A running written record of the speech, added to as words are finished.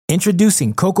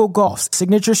Introducing Coco Gauff's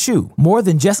signature shoe, more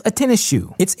than just a tennis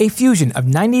shoe. It's a fusion of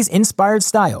 90s-inspired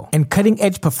style and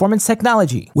cutting-edge performance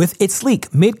technology. With its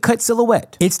sleek mid-cut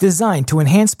silhouette, it's designed to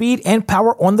enhance speed and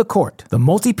power on the court. The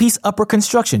multi-piece upper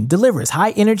construction delivers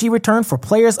high-energy return for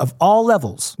players of all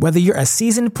levels. Whether you're a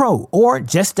seasoned pro or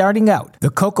just starting out, the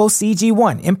Coco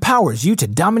CG1 empowers you to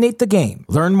dominate the game.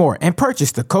 Learn more and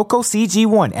purchase the Coco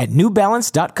CG1 at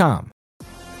NewBalance.com.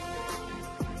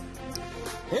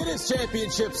 It is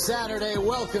Championship Saturday.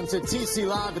 Welcome to TC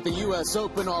Live at the U.S.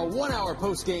 Open, our one-hour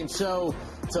post-game show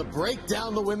to break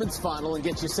down the women's final and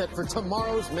get you set for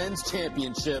tomorrow's men's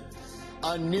championship.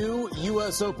 A new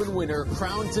U.S. Open winner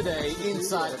crowned today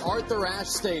inside Arthur Ashe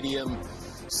Stadium.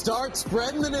 Start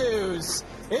spreading the news.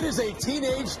 It is a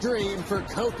teenage dream for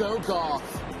Coco Gauff.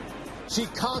 She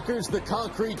conquers the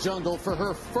concrete jungle for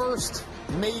her first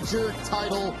major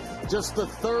title, just the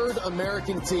third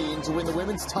American team to win the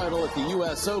women's title at the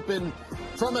U.S. Open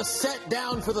from a set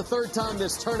down for the third time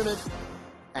this tournament.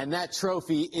 And that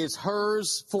trophy is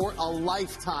hers for a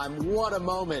lifetime. What a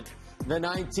moment. The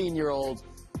 19-year-old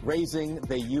raising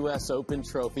the U.S. Open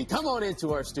trophy. Come on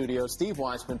into our studio. Steve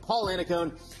Weissman, Paul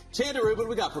Annacone, Chanda Rubin.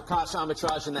 We got Prakash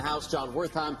Amitraj in the house. John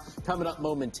Wertheim coming up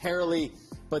momentarily.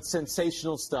 But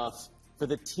sensational stuff for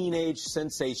the teenage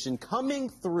sensation coming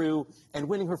through and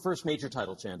winning her first major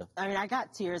title, Chanda. I mean, I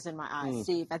got tears in my eyes,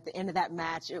 Steve, at the end of that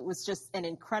match. It was just an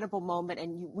incredible moment.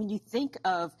 And when you think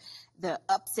of the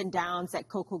ups and downs that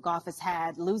Coco Gauff has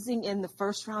had, losing in the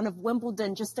first round of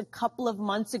Wimbledon just a couple of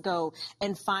months ago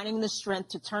and finding the strength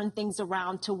to turn things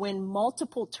around to win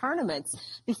multiple tournaments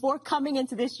before coming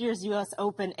into this year's U.S.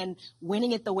 Open and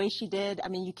winning it the way she did. I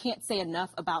mean, you can't say enough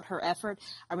about her effort.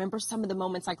 I remember some of the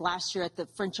moments like last year at the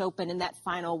French Open in that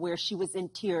final where she was in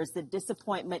tears, the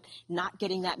disappointment not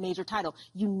getting that major title.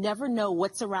 You never know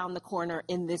what's around the corner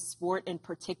in this sport in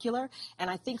particular. And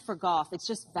I think for Gauff, it's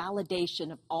just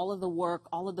validation of all of the work,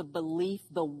 all of the belief,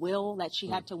 the will that she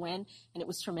had to win, and it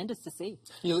was tremendous to see.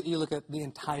 You look at the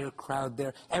entire crowd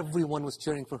there. Everyone was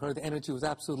cheering for her. The energy was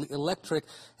absolutely electric.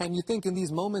 And you think in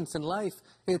these moments in life,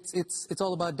 it's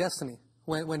all about destiny.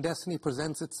 When destiny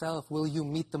presents itself, will you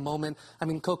meet the moment? I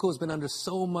mean, Coco's been under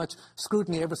so much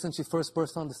scrutiny ever since she first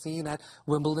burst on the scene at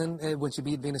Wimbledon when she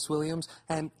beat Venus Williams,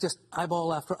 and just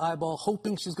eyeball after eyeball,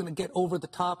 hoping she's going to get over the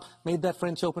top, made that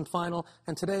French Open final,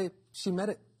 and today she met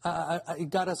it. It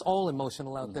got us all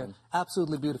emotional out there.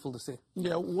 Absolutely beautiful to see.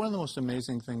 Yeah, one of the most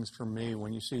amazing things for me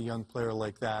when you see a young player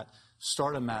like that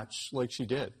start a match like she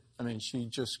did. I mean, she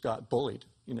just got bullied.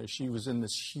 You know, she was in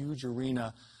this huge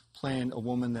arena playing a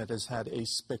woman that has had a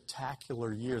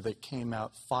spectacular year, that came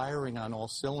out firing on all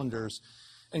cylinders.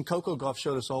 And Coco Gauff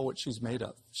showed us all what she's made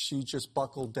of. She just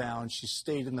buckled down. She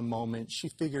stayed in the moment. She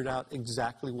figured out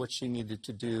exactly what she needed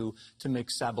to do to make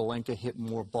Sabalenka hit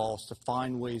more balls, to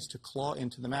find ways to claw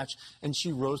into the match. And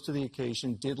she rose to the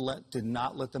occasion, did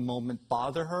not let the moment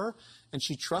bother her, and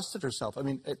she trusted herself. I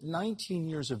mean, at 19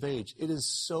 years of age, it is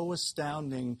so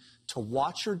astounding to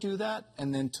watch her do that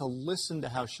and then to listen to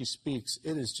how she speaks.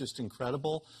 It is just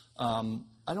incredible.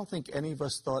 I don't think any of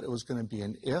us thought it was going to be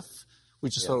an if. We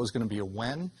just thought it was going to be a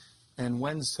when. And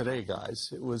when's today, guys?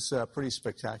 It was pretty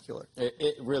spectacular.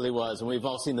 It really was. And we've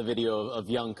all seen the video of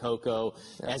young Coco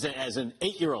as an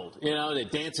 8-year-old, you know,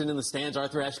 dancing in the stands,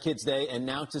 Arthur Ashe Kids Day, and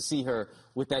now to see her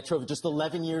with that trophy just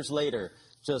 11 years later,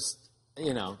 just,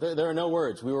 you know, there are no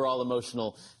words. We were all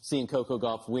emotional seeing Coco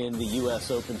Gauff win the U.S.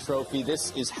 Open trophy.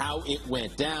 This is how it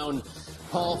went down.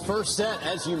 Paul, first set,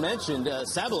 as you mentioned,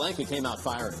 Sabalenka came out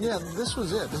firing. Yeah, this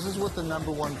was it. This is what the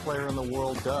 #1 player in the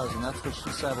world does, and that's what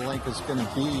Sabalenka's going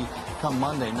to be come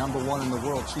Monday, #1 in the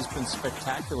world. She's been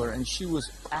spectacular, and she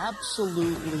was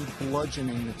absolutely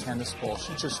bludgeoning the tennis ball.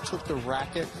 She just took the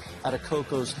racket out of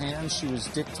Coco's hands. She was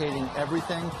dictating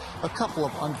everything. A couple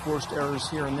of unforced errors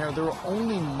here and there. There were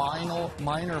only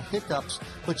minor hiccups,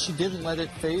 but she didn't let it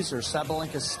phase her.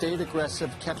 Sabalenka stayed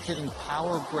aggressive, kept hitting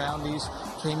power groundies,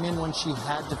 came in when she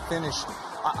had to finish.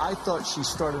 I thought she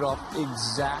started off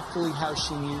exactly how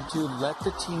she needed to. Let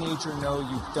the teenager know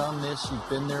you've done this, you've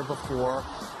been there before,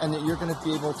 and that you're going to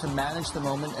be able to manage the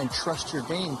moment and trust your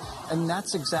game. And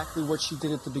that's exactly what she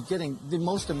did at the beginning. The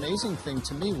most amazing thing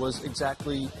to me was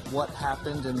exactly what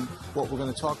happened and what we're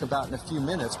going to talk about in a few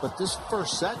minutes. But this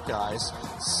first set, guys,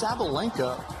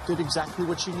 Sabalenka did exactly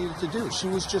what she needed to do. She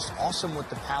was just awesome with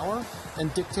the power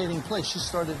and dictating play. She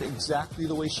started exactly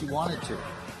the way she wanted to.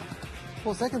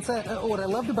 Well, second set, what I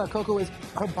loved about Coco is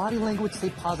her body language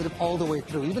stayed positive all the way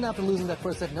through. Even after losing that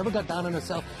first set, never got down on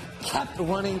herself, kept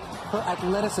running. Her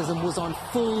athleticism was on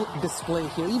full display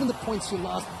here. Even the points she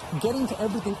lost, getting to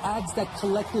everything adds that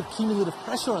collective cumulative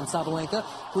pressure on Sabalenka,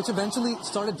 which eventually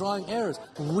started drawing errors.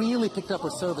 Really picked up her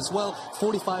serve as well.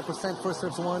 45% first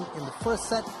serves won in the first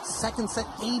set. Second set,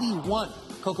 81.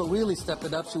 Coco really stepped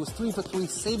it up. She was 3 for 3,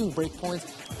 saving break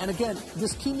points. And again,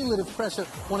 this cumulative pressure,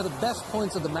 one of the best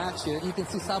points of the match here. You can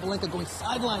see Sabalenka going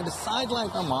sideline to sideline.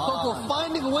 Come on. Coco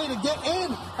finding a way to get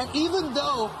in. And even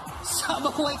though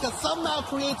Sabalenka somehow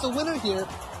creates a winner here,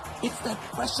 it's that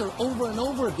pressure over and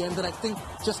over again that I think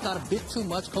just got a bit too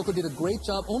much. Coco did a great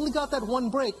job. Only got that one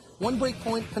break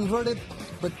point converted,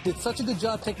 but did such a good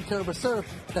job taking care of her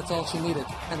serve. That's all she needed.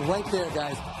 And right there,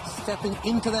 guys, stepping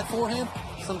into that forehand,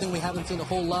 something we haven't seen a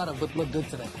whole lot of, but looked good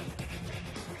today.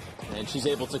 And she's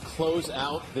able to close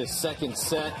out this second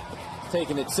set,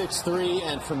 taking it 6-3.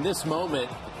 And from this moment,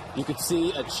 you could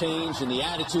see a change in the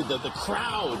attitude. The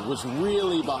crowd was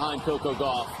really behind Coco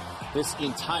Gauff this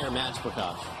entire match,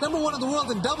 Prakash. Number one in the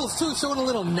world in doubles, too, showing a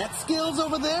little net skills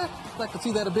over there. I'd like to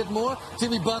see that a bit more.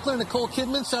 Jimmy Butler, Nicole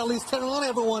Kidman, Charlize Theron,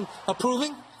 everyone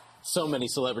approving. So many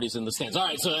celebrities in the stands. All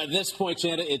right, so at this point,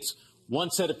 Chanda, it's one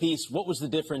set apiece. What was the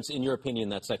difference, in your opinion, in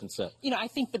that second set? You know, I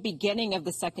think the beginning of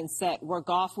the second set, where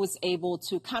Gauff was able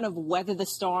to kind of weather the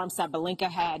storm. Sabalenka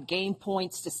had game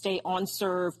points to stay on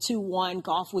serve, 2-1.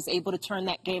 Gauff was able to turn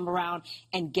that game around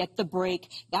and get the break.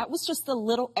 That was just the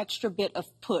little extra bit of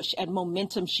push and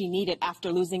momentum she needed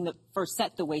after losing the first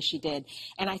set the way she did.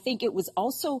 And I think it was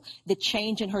also the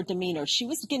change in her demeanor. She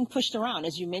was getting pushed around,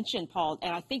 as you mentioned, Paul,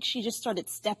 and I think she just started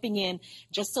stepping in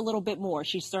just a little bit more.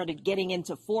 She started getting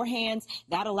into forehands.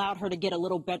 That allowed her to get a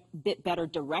little bit better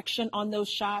direction on those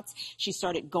shots. She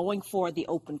started going for the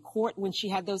open court when she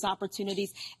had those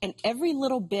opportunities. And every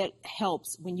little bit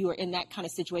helps when you are in that kind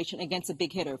of situation against a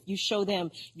big hitter. If you show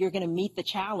them you're going to meet the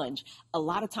challenge, a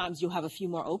lot of times you'll have a few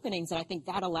more openings. And I think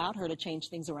that allowed her to change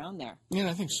things around there. Yeah, and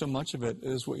I think so much of it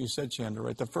is what you said, Chanda,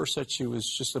 right? The first set, she was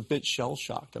just a bit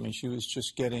shell-shocked. I mean, she was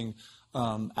just getting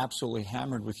absolutely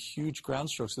hammered with huge ground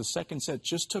strokes. The second set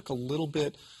just took a little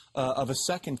bit of a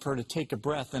second for her to take a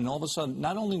breath, and all of a sudden,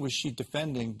 not only was she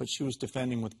defending, but she was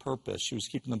defending with purpose. She was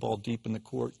keeping the ball deep in the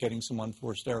court, getting some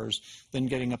unforced errors, then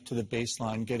getting up to the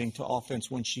baseline, getting to offense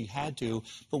when she had to,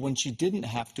 but when she didn't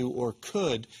have to or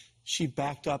could, she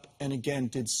backed up and, again,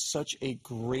 did such a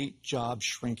great job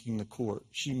shrinking the court.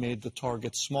 She made the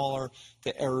target smaller,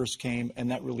 the errors came,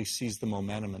 and that really seized the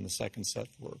momentum in the second set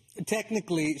for her.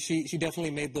 Technically, she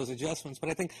definitely made those adjustments, but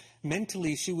I think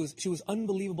mentally she was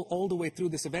unbelievable all the way through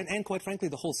this event, and quite frankly,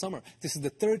 the whole summer. This is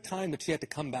the third time that she had to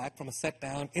come back from a set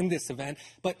down in this event,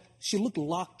 but she looked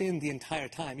locked in the entire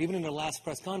time. Even in her last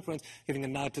press conference, giving a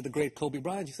nod to the great Kobe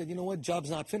Bryant, she said, you know what, job's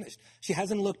not finished. She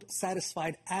hasn't looked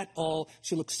satisfied at all.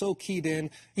 She looked so keyed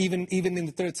in. Even in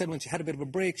the third set when she had a bit of a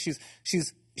break,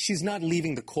 she's not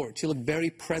leaving the court. She looked very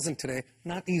present today.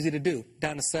 Not easy to do.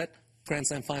 Down a set, Grand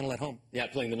Slam final at home. Yeah,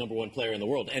 playing the number one player in the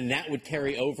world. And that would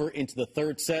carry over into the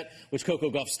third set, which Coco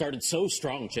Gauff started so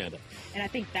strong, Chanda. And I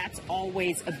think that's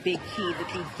always a big key,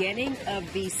 the beginning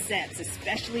of these sets,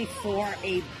 especially for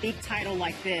a big title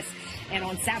like this. And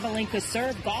on Sabalenka's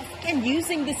serve, Gauff, and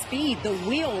using the speed, the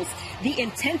wheels, the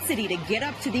intensity to get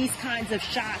up to these kinds of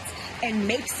shots and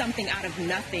make something out of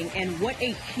nothing. And what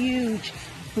a huge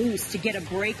boost to get a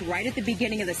break right at the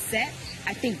beginning of the set.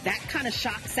 I think that kind of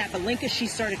shocked Sabalenka. She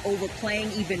started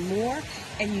overplaying even more.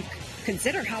 And you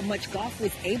consider how much Gauff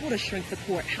was able to shrink the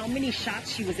court, how many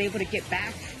shots she was able to get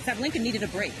back. Sabalenka needed a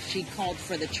break. She called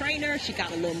for the trainer. She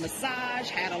got a little massage,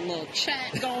 had a little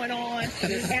chat going on.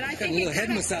 And I think a little head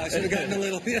massage. Should have gotten a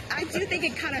little. Yeah. I do think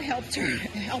it kind of helped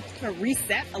her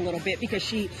reset a little bit because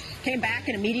she came back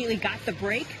and immediately got the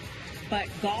break. But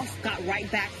Gauff got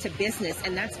right back to business,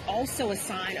 and that's also a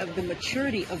sign of the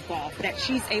maturity of Gauff, that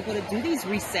she's able to do these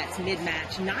resets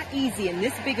mid-match. Not easy in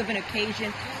this big of an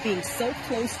occasion, being so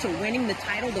close to winning the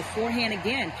title, the forehand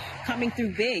again, coming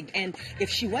through big. And if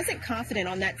she wasn't confident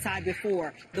on that side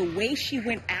before, the way she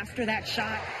went after that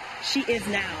shot, she is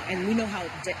now. And we know how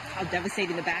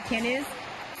devastating the backhand is.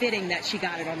 Fitting that she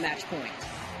got it on match point.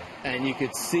 And you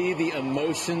could see the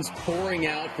emotions pouring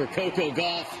out for Coco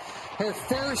Gauff. Her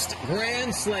first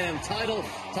Grand Slam title.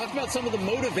 Talk about some of the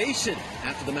motivation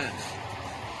after the match.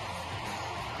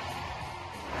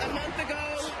 A month ago,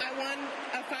 I won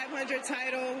a 500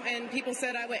 title, and people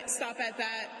said I would stop at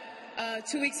that.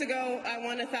 2 weeks ago, I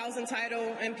won a 1,000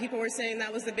 title, and people were saying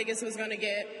that was the biggest it was going to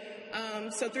get.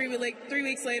 So 3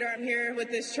 weeks later, I'm here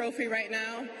with this trophy right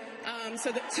now. I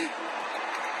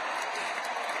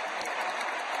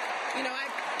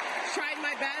tried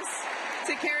my best.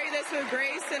 to carry this with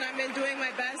grace, and I've been doing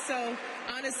my best. So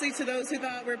honestly, to those who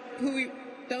thought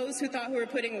who were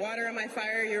putting water on my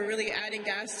fire, you're really adding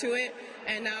gas to it,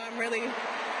 and now I'm really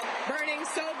burning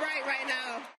so bright right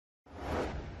now.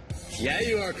 Yeah,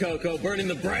 you are, Coco, burning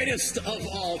the brightest of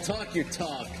all. Talk your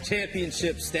talk.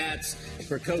 Championship stats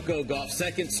for Coco Gauff.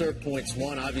 Second serve points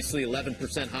won, obviously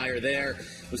 11% higher there.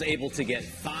 Was able to get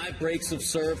 5 breaks of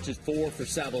serve, just 4 for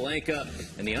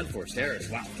Sabalenka. And the unforced errors,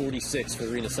 wow, 46 for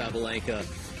Aryna Sabalenka.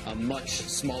 A much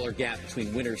smaller gap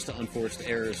between winners to unforced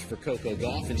errors for Coco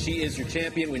Gauff. And she is your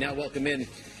champion. We now welcome in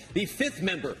the 5th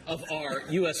member of our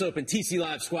U.S. Open TC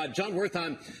Live squad, John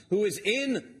Wertheim, who is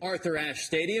in Arthur Ashe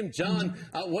Stadium. John,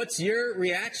 what's your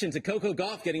reaction to Coco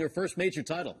Gauff getting her first major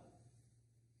title?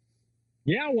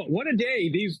 Yeah, what a day.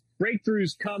 These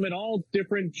breakthroughs come in all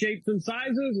different shapes and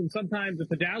sizes, and sometimes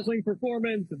it's a dazzling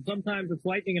performance, and sometimes it's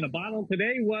lightning in a bottle.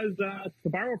 Today was, to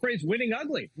borrow a phrase, winning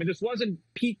ugly. I mean, this wasn't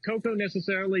peak Coco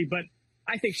necessarily, but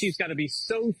I think she's got to be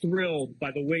so thrilled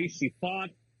by the way she fought.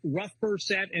 Rough first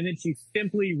set, and then she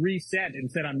simply reset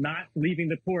and said, I'm not leaving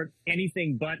the court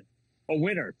anything but a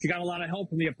winner. She got a lot of help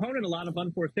from the opponent, a lot of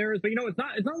unforced errors, but it's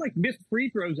not like missed free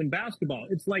throws in basketball.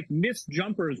 It's like missed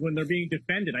jumpers when they're being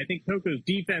defended. I think Coco's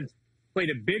defense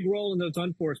played a big role in those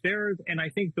unforced errors, and I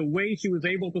think the way she was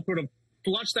able to sort of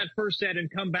flush that first set and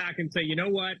come back and say, you know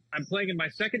what, I'm playing in my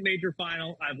second major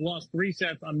final. I've lost 3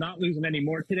 sets. I'm not losing any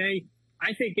more today.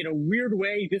 I think in a weird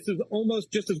way, this is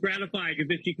almost just as gratifying as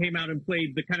if she came out and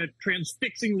played the kind of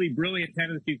transfixingly brilliant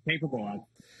tennis she's capable of.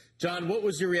 John, what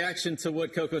was your reaction to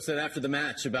what Coco said after the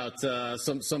match about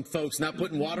some folks not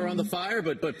putting water on the fire,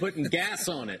 but putting gas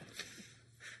on it?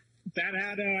 That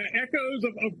had echoes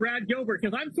of Brad Gilbert,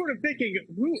 because I'm sort of thinking,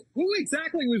 who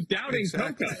exactly was doubting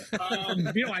Coco?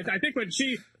 I think when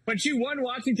she won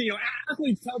Washington,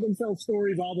 athletes tell themselves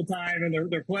stories all the time, and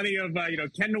there are plenty of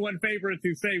 10-1 favorites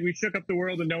who say we shook up the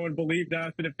world and no one believed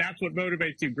us, and if that's what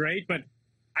motivates you, great. But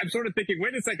I'm sort of thinking,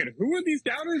 wait a second, who are these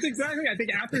doubters exactly? I think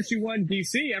after she won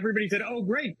DC, everybody said, oh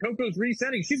great, Coco's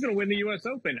resetting, she's going to win the U.S.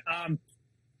 Open.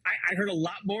 I heard a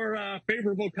lot more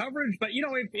favorable coverage, but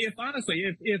if honestly,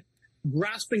 if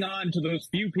grasping on to those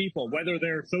few people, whether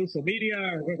they're social media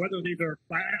or whether these are,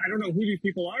 I don't know who these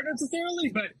people are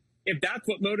necessarily, but if that's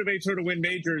what motivates her to win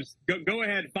majors, go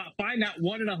ahead, find that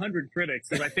 1 in 100 critics,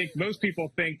 because I think most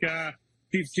people think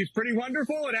she's pretty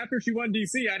wonderful. And after she won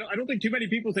DC, I don't think too many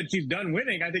people said she's done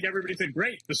winning. I think everybody said,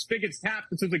 great, the spigot's tapped.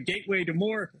 This is a gateway to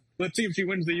more. Let's see if she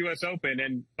wins the U.S. Open.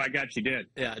 And by God, she did.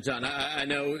 Yeah, John, I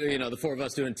know, the 4 of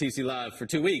us doing TC Live for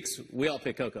 2 weeks, we all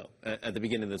picked Coco at the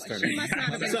beginning of this tournament. She must not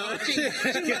have been watching.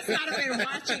 She must not have been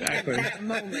watching at that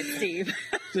moment, Steve.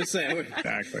 Just saying.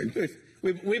 Exactly.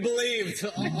 We believed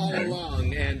all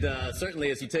along, and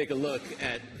certainly as you take a look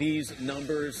at these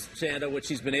numbers, Chanda, what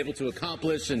she's been able to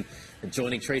accomplish, and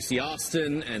joining Tracy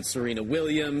Austin and Serena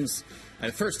Williams,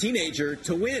 first teenager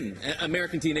to win,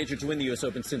 American teenager to win the U.S.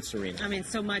 Open since Serena. I mean,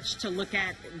 so much to look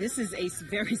at. This is a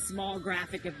very small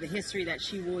graphic of the history that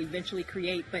she will eventually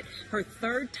create, but her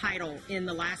 3rd title in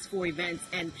the last 4 events,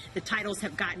 and the titles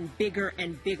have gotten bigger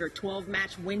and bigger.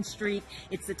 12-match win streak.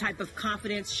 It's the type of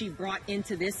confidence she brought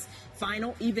into this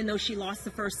final, even though she lost the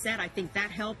first set. I think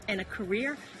that helped, and a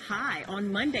career high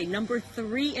on Monday, number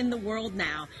 3 in the world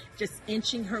now, just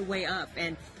inching her way up,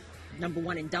 and number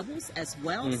 1 in doubles as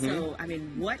well. Mm-hmm. So, I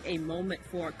mean, what a moment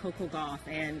for Coco Gauff,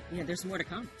 and there's more to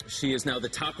come. She is now the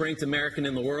top-ranked American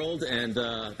in the world, and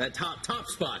that top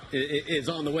spot is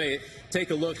on the way.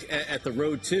 Take a look at the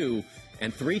road to,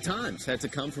 and 3 times had to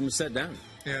come from a set down.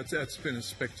 Yeah, it's been a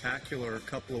spectacular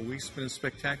couple of weeks. It's been a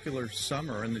spectacular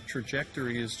summer, and the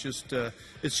trajectory is just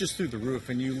it's just through the roof.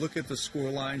 And you look at the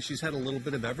scoreline, she's had a little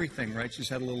bit of everything, right? She's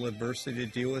had a little adversity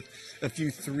to deal with, a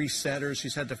few 3-setters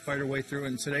she's had to fight her way through,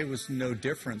 and today was no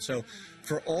different. So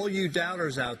for all you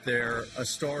doubters out there, a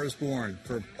star is born.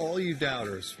 For all you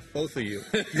doubters, both of you,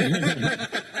 both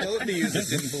of you that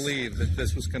didn't believe that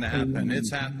this was going to happen,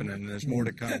 it's happening, and there's more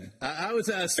to come.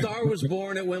 A star was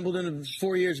born at Wimbledon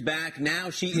 4 years back. Now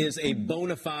she is a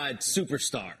bona fide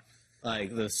superstar.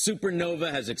 Like, the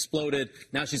supernova has exploded.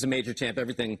 Now she's a major champ.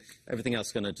 Everything else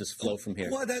is going to just flow from here.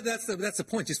 Well, that's the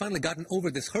point. She's finally gotten over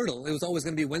this hurdle. It was always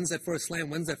going to be wins that first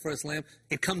slam.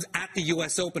 It comes at the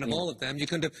U.S. Open of all of them. You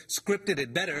couldn't have scripted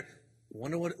it better.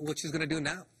 Wonder what she's going to do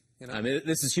now. I mean,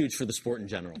 this is huge for the sport in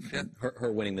general. Yeah.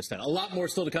 Her winning this title. A lot more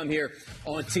still to come here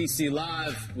on TC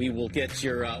Live. We will get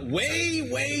your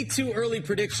way too early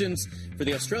predictions for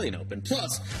the Australian Open.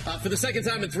 Plus, for the second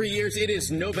time in 3 years, it is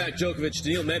Novak Djokovic,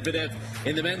 Daniil Medvedev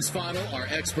in the men's final. Our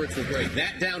experts will break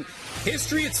that down.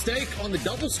 History at stake on the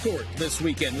doubles court this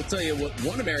weekend. We'll tell you what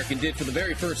one American did for the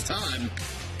very first time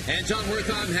And John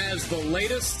Wertheim has the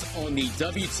latest on the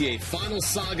WTA final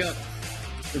saga.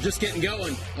 We're just getting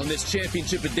going on this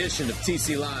championship edition of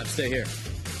TC Live. Stay here.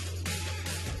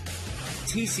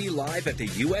 TC Live at the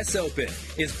U.S. Open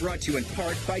is brought to you in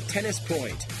part by Tennis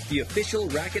Point, the official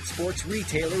racket sports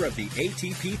retailer of the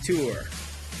ATP Tour.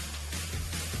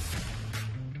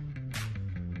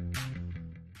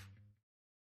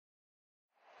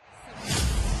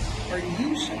 Are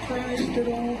you surprised at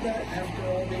all that after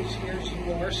all these years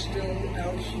you are still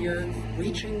out here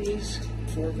reaching these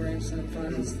 4 Grand Slam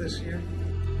finals this year?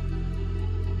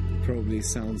 Probably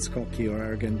sounds cocky or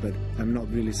arrogant, but I'm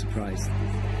not really surprised.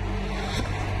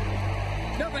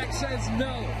 Novak says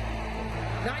no,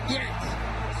 not yet.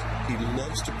 He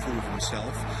loves to prove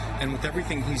himself, and with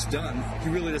everything he's done, he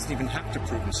really doesn't even have to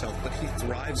prove himself, but he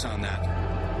thrives on that.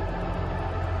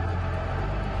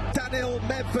 Daniil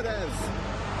Medvedev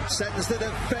sends the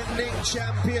defending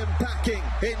champion packing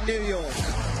in New York.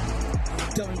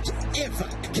 Don't ever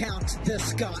count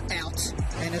this guy out,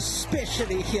 and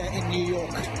especially here in New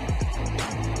York.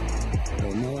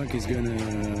 Well, Novak is going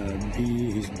to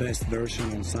be his best version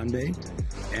on Sunday,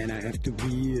 and I have to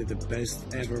be the best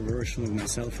ever version of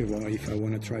myself if I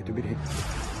want to try to beat him.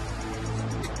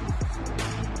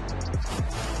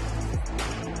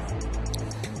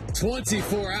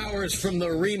 "24 hours from the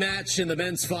rematch in the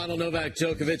men's final, Novak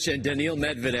Djokovic and Daniil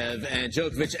Medvedev. And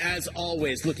Djokovic, as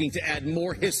always, looking to add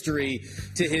more history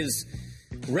to his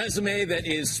resume that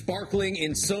is sparkling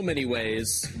in so many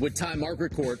ways, would tie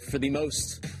Margaret Court for the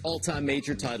most all-time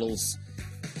major titles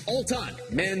all time,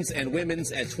 men's and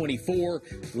women's, at 24.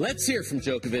 Let's hear from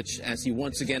Djokovic as he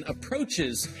once again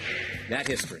approaches that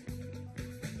history.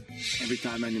 Every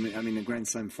time I'm in a Grand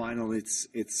Slam final,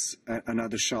 it's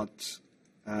another shot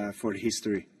for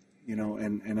history, you know,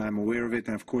 and I'm aware of it,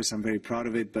 and of course I'm very proud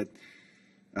of it, but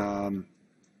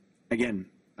again,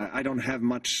 I don't have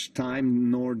much time,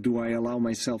 nor do I allow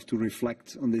myself to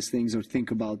reflect on these things or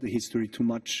think about the history too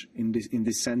much in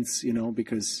this sense, you know,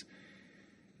 because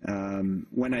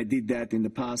when I did that in the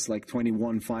past, like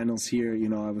 21 finals here, you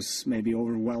know, I was maybe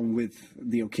overwhelmed with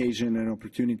the occasion and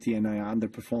opportunity, and I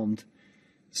underperformed.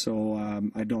 So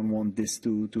I don't want this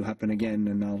to happen again,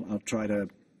 and I'll try to,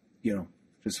 you know,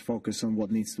 just focus on what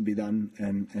needs to be done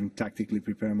and tactically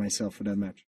prepare myself for that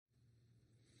match.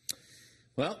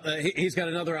 Well, he's got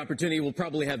another opportunity. We'll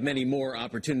probably have many more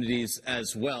opportunities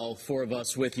as well. 4 of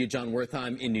us with you, John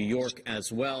Wertheim in New York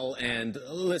as well. And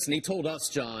listen, he told us,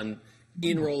 John,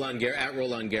 at Roland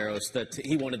Garros, that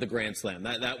he wanted the Grand Slam.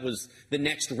 That was the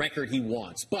next record he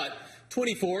wants. But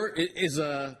 24 is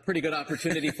a pretty good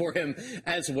opportunity for him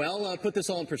as well. Put this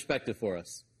all in perspective for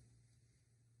us.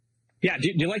 Yeah,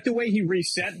 do you like the way he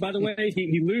reset, by the way?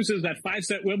 He loses that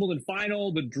 5-set Wimbledon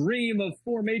final. The dream of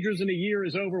 4 majors in a year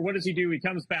is over. What does he do? He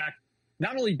comes back,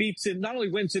 not only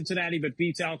wins Cincinnati, but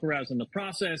beats Alcaraz in the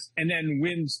process, and then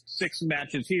wins 6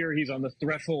 matches here. He's on the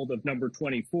threshold of number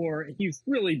 24. He's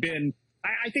really been,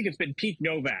 I think it's been peak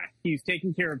Novak. He's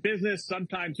taking care of business.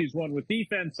 Sometimes he's won with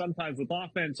defense, sometimes with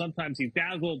offense, sometimes he's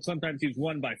dazzled, sometimes he's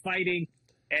won by fighting.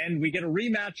 And we get a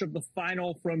rematch of the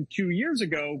final from 2 years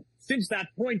ago. Since that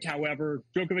point, however,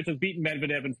 Djokovic has beaten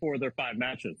Medvedev in 4 of their 5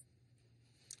 matches.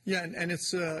 Yeah, and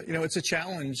it's it's a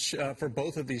challenge for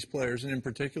both of these players, and in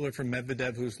particular for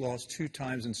Medvedev, who's lost 2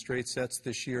 times in straight sets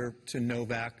this year to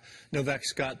Novak.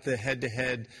 Novak's got the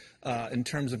head-to-head in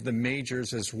terms of the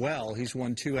majors as well. He's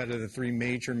won 2 out of the 3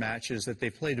 major matches that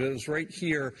they played. But it was right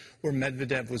here where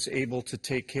Medvedev was able to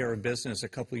take care of business a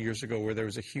couple of years ago, where there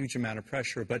was a huge amount of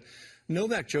pressure. But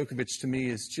Novak Djokovic, to me,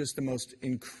 is just the most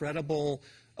incredible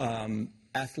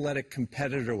athletic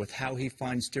competitor with how he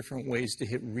finds different ways to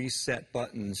hit reset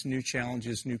buttons, new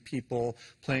challenges, new people,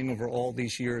 playing over all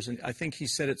these years. And I think he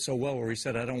said it so well, where he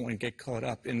said, I don't want to get caught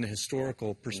up in the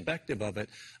historical perspective of it.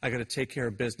 I got to take care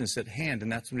of business at hand,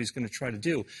 and that's what he's going to try to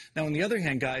do. Now, on the other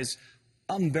hand, guys,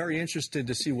 I'm very interested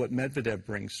to see what Medvedev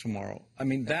brings tomorrow. I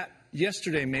mean, that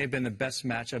yesterday may have been the best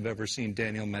match I've ever seen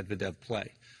Daniil Medvedev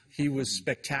play. He was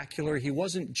spectacular. He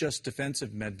wasn't just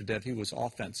defensive Medvedev. He was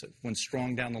offensive. Went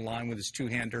strong down the line with his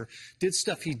two-hander. Did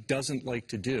stuff he doesn't like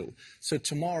to do. So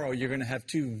tomorrow you're going to have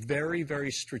 2 very, very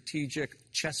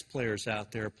strategic chess players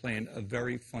out there playing a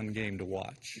very fun game to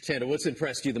watch. Chanda, what's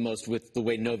impressed you the most with the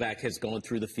way Novak has gone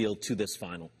through the field to this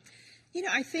final? You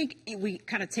know, I think we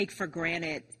kind of take for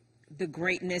granted the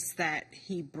greatness that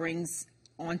he brings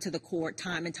onto the court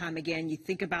time and time again. You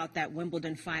think about that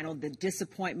Wimbledon final, the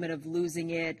disappointment of losing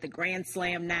it, the Grand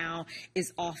Slam now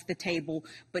is off the table,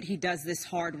 but he does this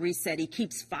hard reset. He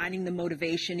keeps finding the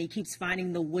motivation. He keeps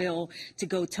finding the will to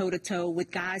go toe-to-toe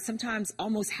with guys sometimes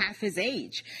almost half his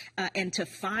age, and to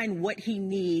find what he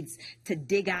needs to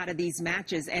dig out of these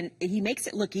matches. And he makes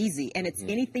it look easy, and it's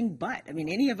anything but. I mean,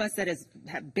 any of us that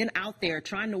have been out there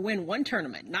trying to win one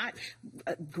tournament, not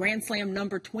Grand Slam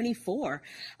number 24,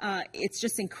 it's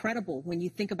just incredible when you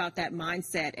think about that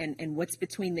mindset and what's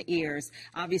between the ears.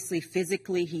 Obviously,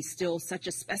 physically, he's still such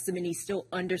a specimen. He still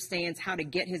understands how to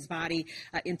get his body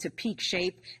into peak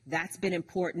shape. That's been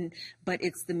important, but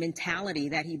it's the mentality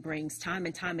that he brings time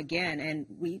and time again, and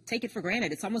we take it for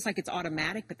granted. It's almost like it's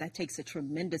automatic, but that takes a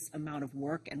tremendous amount of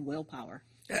work and willpower.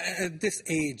 At this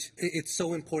age, it's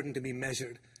so important to be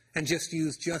measured and just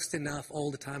use just enough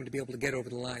all the time to be able to get over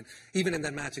the line. Even in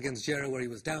that match against Jarrett where he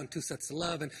was down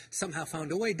 2-0 and somehow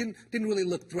found a way, didn't really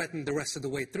look threatened the rest of the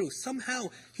way through. Somehow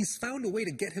he's found a way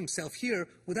to get himself here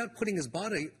without putting his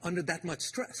body under that much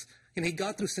stress. You know, he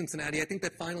got through Cincinnati. I think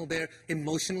that final there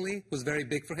emotionally was very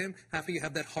big for him. After you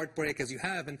have that heartbreak as you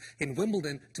have in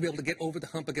Wimbledon, to be able to get over the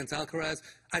hump against Alcaraz,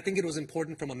 I think it was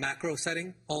important from a macro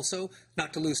setting also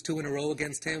not to lose 2 in a row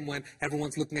against him when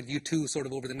everyone's looking at you two sort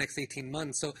of over the next 18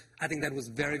 months. So I think that was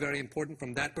very, very important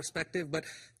from that perspective. But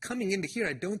coming into here,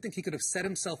 I don't think he could have set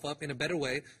himself up in a better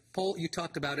way. Paul, you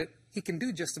talked about it. He can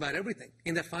do just about everything.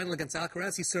 In that final against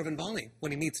Alcaraz, he's serving volleying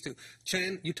when he needs to.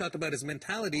 Chen, you talked about his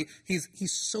mentality. He's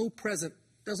so present,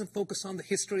 doesn't focus on the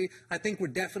history. I think we're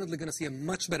definitely going to see a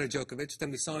much better Djokovic than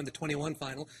we saw in the 21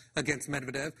 final against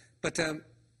Medvedev. But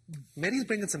Medi's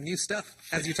bringing some new stuff,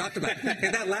 as you talked about.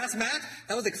 In that last match,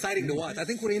 that was exciting to watch. I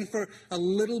think we're in for a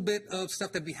little bit of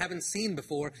stuff that we haven't seen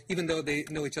before, even though they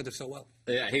know each other so well.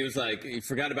 Yeah, he was like, you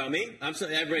forgot about me?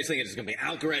 Everybody's thinking it's going to be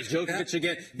Alcaraz, Djokovic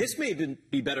again. This may even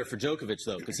be better for Djokovic,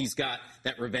 though, because he's got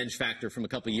that revenge factor from a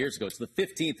couple of years ago. It's the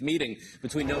 15th meeting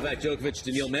between Novak Djokovic,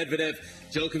 Daniil Medvedev.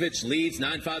 Djokovic leads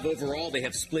 9-5 overall. They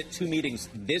have split 2 meetings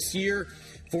this year.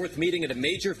 4th meeting at a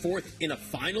major, 4th in a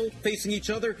final facing each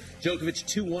other. Djokovic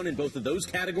 2-1 in both of those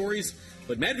categories.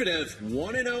 But Medvedev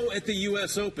 1-0 at the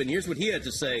U.S. Open. Here's what he had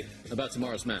to say about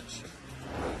tomorrow's match.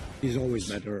 He's always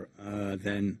better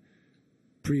than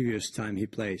previous time he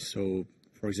plays. So,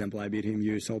 for example, I beat him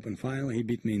U.S. Open final. He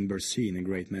beat me in Bercy in a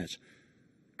great match.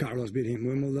 Carlos beat him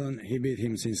Wimbledon. He beat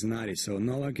him Cincinnati. So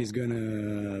Novak is going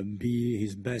to be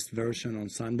his best version on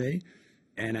Sunday.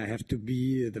 And I have to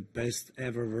be the best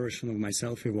ever version of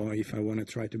myself if I want to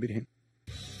try to beat him.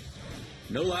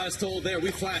 No lies told there. We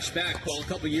flash back, Paul, a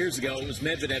couple years ago. It was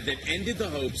Medvedev that ended the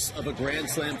hopes of a Grand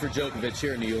Slam for Djokovic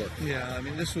here in New York. Yeah, I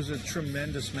mean, this was a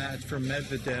tremendous match for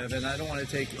Medvedev, and I don't want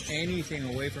to take anything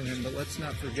away from him, but let's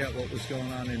not forget what was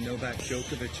going on in Novak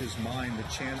Djokovic's mind, the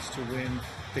chance to win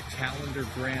the calendar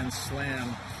Grand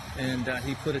Slam. And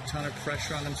he put a ton of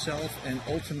pressure on himself, and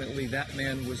ultimately that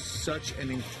man was such an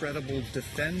incredible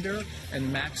defender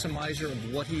and maximizer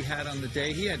of what he had on the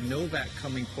day. He had Novak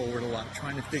coming forward a lot,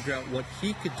 trying to figure out what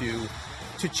he could do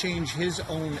to change his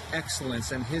own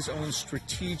excellence and his own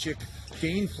strategic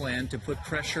game plan to put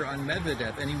pressure on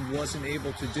Medvedev, and he wasn't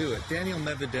able to do it. Daniil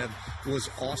Medvedev was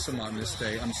awesome on this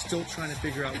day. I'm still trying to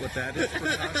figure out what that is for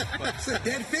us. But it's a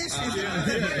dead fish.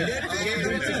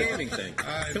 It's a gaming thing.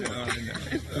 I know.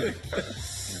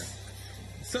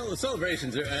 So the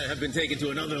celebrations have been taken to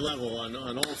another level on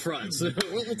all fronts.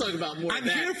 We'll talk about more of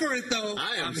that. I'm here for it, though.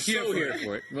 I am so here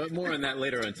for it. But more on that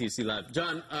later on TC Live.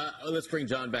 John, let's bring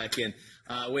John back in.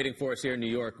 Waiting for us here in New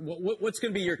York. What's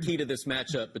going to be your key to this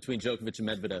matchup between Djokovic and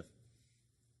Medvedev?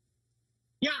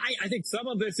 Yeah, I think some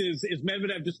of this is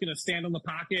Medvedev just going to stand on the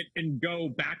pocket and go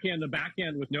backhand to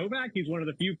backhand with Novak. He's one of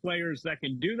the few players that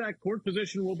can do that. Court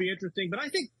position will be interesting. But I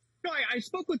think, I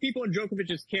spoke with people in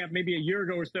Djokovic's camp maybe a year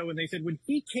ago or so, and they said when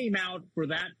he came out for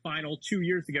that final 2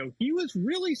 years ago, he was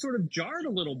really sort of jarred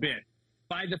a little bit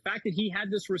by the fact that he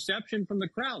had this reception from the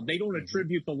crowd. They don't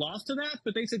attribute the loss to that,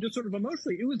 but they said just sort of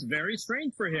emotionally, it was very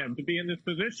strange for him to be in this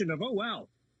position of, oh, wow,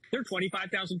 there are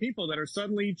 25,000 people that are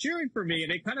suddenly cheering for me,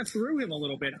 and it kind of threw him a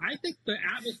little bit. I think the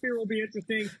atmosphere will be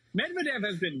interesting. Medvedev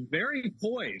has been very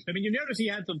poised. I mean, you notice he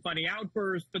had some funny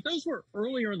outbursts, but those were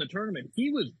earlier in the tournament. He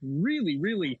was really,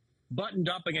 really buttoned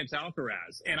up against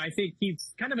Alcaraz, and I think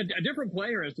he's kind of a different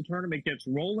player as the tournament gets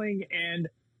rolling, and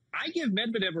I give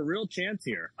Medvedev a real chance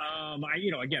here.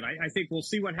 I think we'll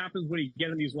see what happens when he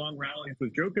gets in these long rallies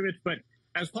with Djokovic. But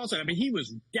as Paul said, I mean, he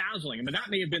was dazzling. I mean, that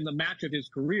may have been the match of his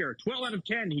career. 12 out of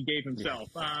 10 he gave himself.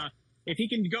 If he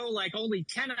can go like only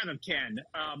 10 out of 10,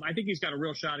 I think he's got a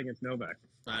real shot against Novak.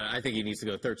 I think he needs to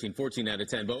go 13, 14 out of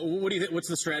 10. But what do you think? What's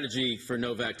the strategy for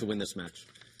Novak to win this match?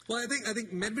 Well, I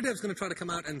think Medvedev's going to try to come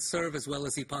out and serve as well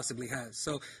as he possibly has.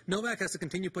 So Novak has to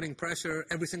continue putting pressure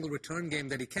every single return game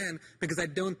that he can, because I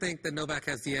don't think that Novak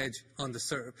has the edge on the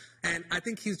serve. And I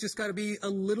think he's just got to be a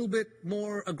little bit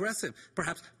more aggressive,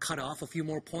 perhaps cut off a few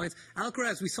more points.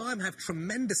 Alcaraz, we saw him have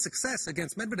tremendous success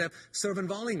against Medvedev, serve and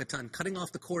volleying a ton, cutting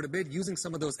off the court a bit, using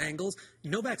some of those angles.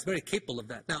 Novak's very capable of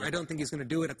that. Now, I don't think he's going to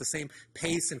do it at the same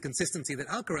pace and consistency that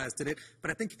Alcaraz did it, but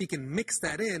I think if he can mix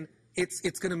that in,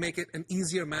 it's going to make it an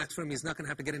easier match for him. He's not going to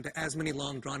have to get into as many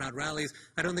long, drawn-out rallies.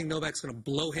 I don't think Novak's going to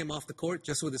blow him off the court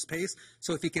just with his pace.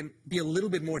 So if he can be a little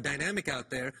bit more dynamic out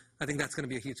there, I think that's going to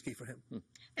be a huge key for him.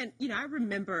 And, I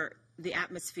remember the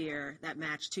atmosphere, that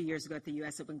match 2 years ago at the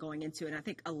U.S. Open going into it, and I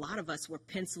think a lot of us were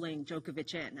penciling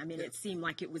Djokovic in. I mean, it seemed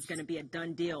like it was going to be a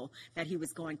done deal that he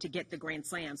was going to get the Grand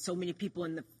Slam. So many people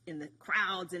in the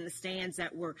crowds, in the stands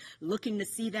that were looking to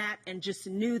see that and just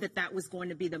knew that that was going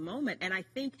to be the moment. And I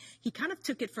think he kind of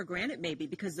took it for granted maybe,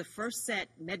 because the first set,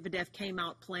 Medvedev came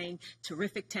out playing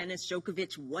terrific tennis.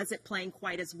 Djokovic wasn't playing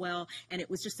quite as well, and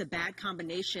it was just a bad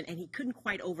combination, and he couldn't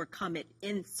quite overcome it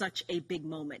in such a big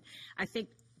moment. I think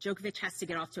Djokovic has to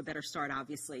get off to a better start,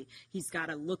 obviously. He's got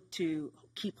to look to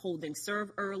keep holding serve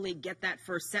early, get that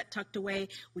first set tucked away.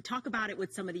 We talk about it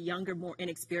with some of the younger, more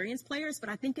inexperienced players, but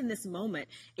I think in this moment,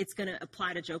 it's going to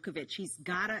apply to Djokovic. He's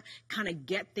got to kind of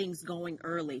get things going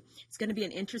early. It's going to be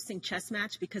an interesting chess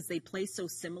match because they play so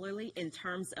similarly in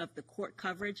terms of the court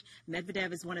coverage.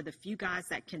 Medvedev is one of the few guys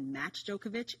that can match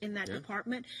Djokovic in that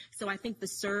department. So I think the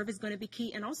serve is going to be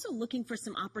key, and also looking for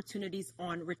some opportunities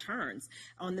on returns.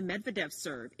 On the Medvedev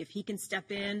serve, if he can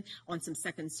step in on some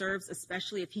second serves,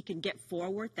 especially if he can get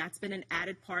forward, that's been an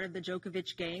added part of the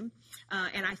Djokovic game.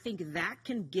 And I think that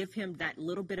can give him that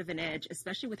little bit of an edge,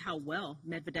 especially with how well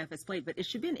Medvedev has played. But it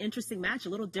should be an interesting match, a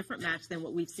little different match than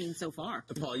what we've seen so far.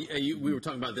 Paul, we were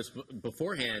talking about this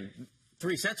beforehand.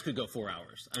 3 sets could go 4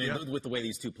 hours. I mean, with the way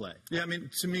these two play. Yeah, I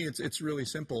mean, to me, it's really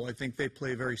simple. I think they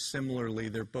play very similarly.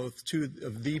 They're both two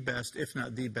of the best, if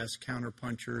not the best,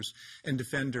 counterpunchers and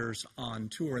defenders on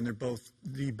tour, and they're both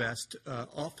the best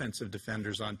offensive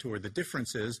defenders on tour. The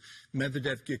difference is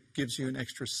Medvedev gives you an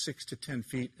extra 6 to 10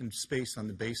 feet in space on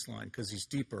the baseline because he's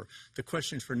deeper. The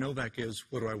question for Novak is,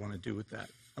 what do I want to do with that?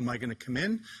 Am I going to come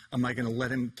in? Am I going to let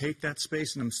him take that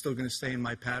space and I'm still going to stay in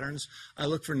my patterns? I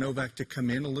look for Novak to come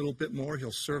in a little bit more.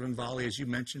 He'll serve and volley, as you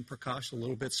mentioned, Prakash, a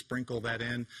little bit, sprinkle that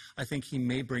in. I think he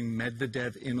may bring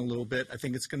Medvedev in a little bit. I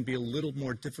think it's going to be a little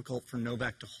more difficult for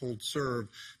Novak to hold serve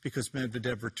because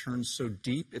Medvedev returns so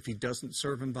deep. If he doesn't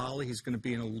serve and volley, he's going to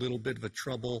be in a little bit of a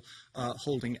trouble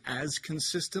holding as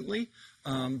consistently.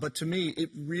 But to me, it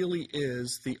really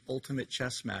is the ultimate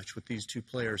chess match with these two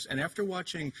players. And after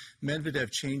watching Medvedev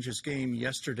change his game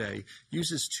yesterday,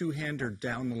 uses two-hander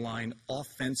down the line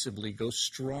offensively, goes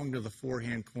strong to the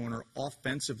forehand corner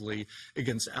offensively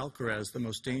against Alcaraz, the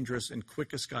most dangerous and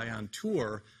quickest guy on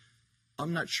tour,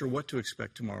 I'm not sure what to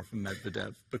expect tomorrow from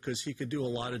Medvedev because he could do a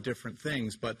lot of different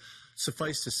things. But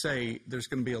suffice to say, there's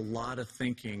going to be a lot of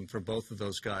thinking for both of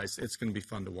those guys. It's going to be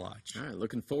fun to watch. All right,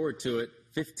 looking forward to it.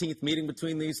 15th meeting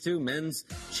between these two. Men's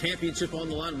championship on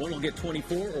the line. One will get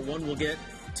 24 or one will get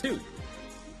 2.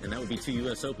 And that would be 2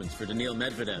 U.S. Opens for Daniil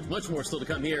Medvedev. Much more still to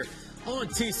come here on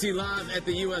TC Live at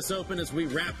the U.S. Open as we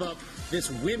wrap up this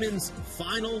women's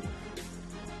final.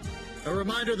 A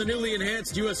reminder, the newly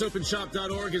enhanced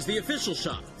USOpenShop.org is the official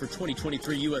shop for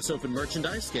 2023 U.S. Open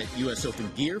merchandise. Get U.S.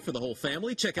 Open gear for the whole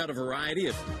family. Check out a variety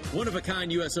of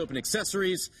one-of-a-kind U.S. Open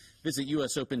accessories. Visit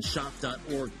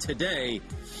USOpenShop.org today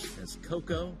as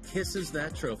Coco kisses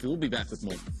that trophy. We'll be back with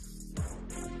more.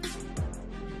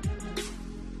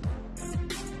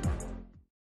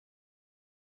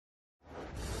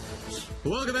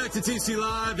 Welcome back to TC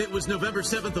Live. It was November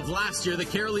 7th of last year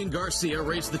that Caroline Garcia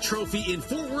raised the trophy in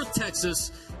Fort Worth,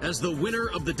 Texas, as the winner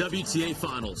of the WTA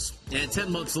Finals. And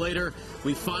 10 months later,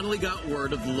 we finally got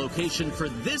word of the location for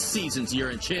this season's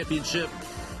year-end championship.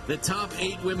 The top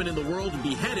 8 women in the world will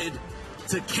be headed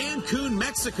to Cancun,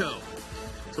 Mexico.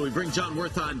 So we bring John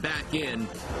Wertheim back in.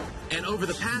 And over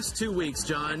the past 2 weeks,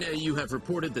 John, you have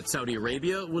reported that Saudi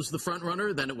Arabia was the front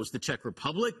runner. Then it was the Czech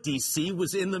Republic. D.C.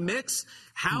 was in the mix.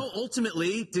 How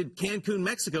ultimately did Cancun,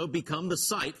 Mexico become the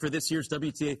site for this year's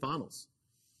WTA Finals?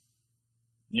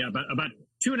 Yeah, but about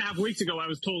 2.5 weeks ago, I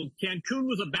was told Cancun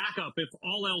was a backup if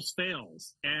all else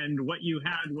fails. And what you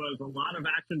had was a lot of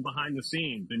action behind the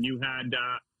scenes. And you had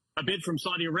a bid from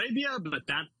Saudi Arabia, but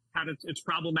that had its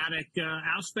problematic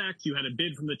aspects. You had a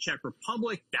bid from the Czech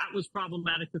Republic. That was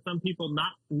problematic to some people,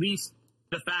 not least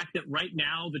the fact that right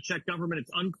now the Czech government,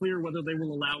 it's unclear whether they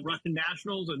will allow Russian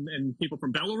nationals and people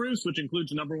from Belarus, which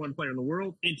includes the #1 player in the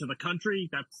world, into the country.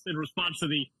 That's in response to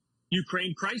the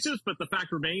Ukraine crisis, but the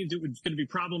fact remains it was going to be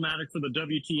problematic for the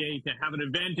WTA to have an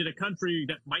event in a country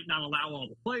that might not allow all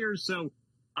the players. So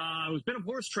it was a bit of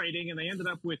horse trading, and they ended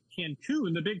up with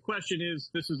Cancun. The big question is,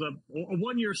 this is a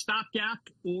one-year stopgap,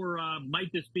 or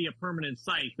might this be a permanent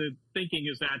site? The thinking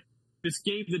is that this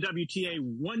gave the WTA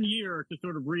 1 year to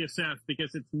sort of reassess,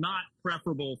 because it's not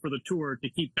preferable for the tour to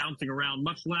keep bouncing around,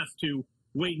 much less to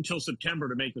wait until September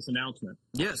to make this announcement.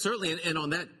 Yeah, certainly. And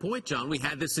on that point, John, we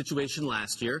had this situation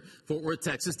last year. Fort Worth,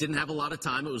 Texas didn't have a lot of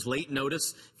time. It was late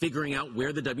notice figuring out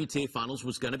where the WTA finals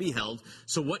was going to be held.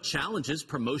 So what challenges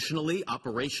promotionally,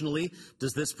 operationally,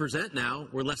 does this present now?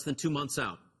 We're less than 2 months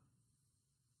out.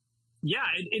 Yeah,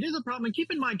 it is a problem. And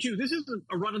keep in mind, too, this isn't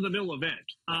a run-of-the-mill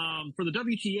event. For the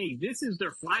WTA, this is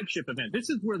their flagship event. This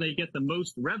is where they get the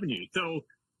most revenue. So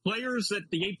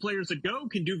the 8 players that go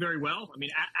can do very well. I mean,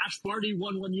 Ash Barty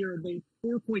won 1 year and made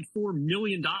 $4.4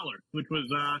 million, which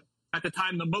was, at the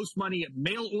time, the most money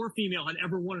male or female had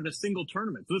ever won in a single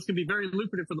tournament. So this can be very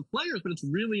lucrative for the players, but it's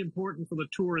really important for the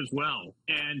tour as well.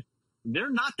 And there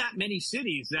are not that many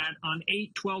cities that on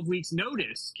 8-12 weeks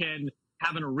notice can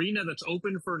have an arena that's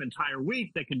open for an entire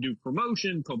week, that can do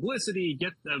promotion, publicity,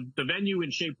 get the venue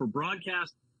in shape for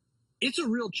broadcast. It's a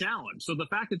real challenge. So the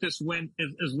fact that this went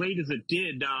as late as it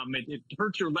did, it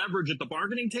hurts your leverage at the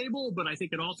bargaining table, but I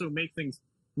think it also makes things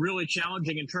really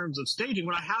challenging in terms of staging.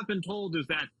 What I have been told is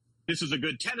that this is a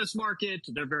good tennis market.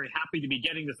 They're very happy to be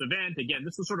getting this event. Again,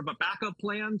 this was sort of a backup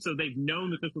plan, so they've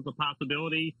known that this was a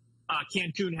possibility.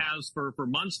 Cancun has for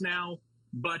months now.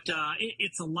 But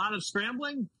it's a lot of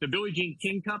scrambling. The Billie Jean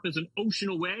King Cup is an ocean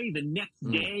away. The next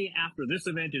day after this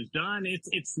event is done,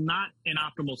 it's not an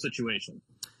optimal situation.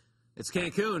 It's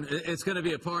Cancun. It's going to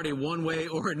be a party one way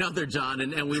or another, John.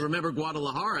 And we remember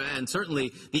Guadalajara, and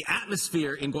certainly the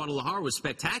atmosphere in Guadalajara was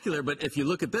spectacular. But if you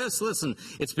look at this, listen,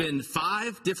 it's been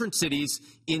 5 different cities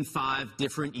in 5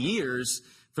 different years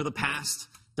for the past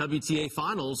WTA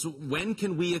finals. When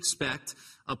can we expect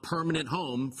a permanent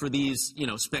home for these,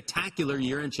 spectacular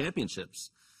year-end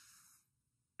championships?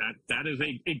 That is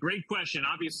a great question.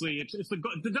 Obviously, it's the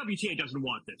WTA doesn't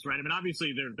want this, right? I mean,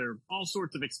 obviously, there are all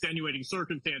sorts of extenuating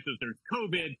circumstances. There's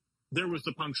COVID. There was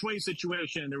the Peng Shuai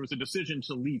situation. There was a decision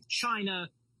to leave China.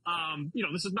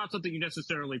 This is not something you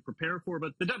necessarily prepare for,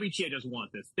 but the WTA doesn't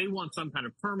want this. They want some kind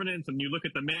of permanence. And you look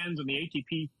at the men's and the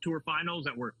ATP Tour finals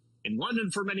that were in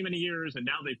London for many, many years, and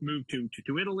now they've moved to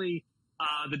Italy.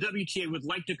 The WTA would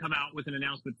like to come out with an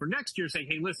announcement for next year saying,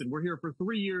 hey, listen, we're here for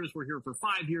 3 years. We're here for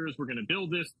 5 years. We're going to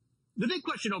build this. The big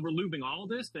question over looming all of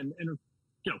this and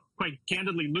quite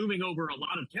candidly looming over a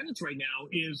lot of tennis right now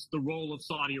is the role of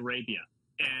Saudi Arabia.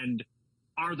 And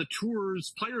are the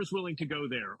tour's players willing to go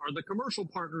there? Are the commercial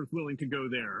partners willing to go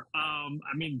there?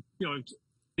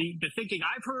 The thinking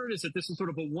I've heard is that this is sort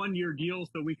of a 1-year deal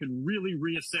so we can really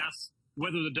reassess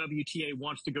whether the WTA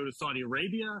wants to go to Saudi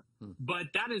Arabia. But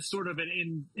that is sort of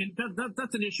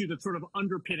that's an issue that's sort of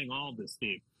underpinning all of this,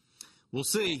 Steve. We'll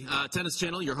see. Tennis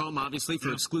Channel, your home, obviously,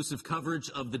 for exclusive coverage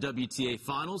of the WTA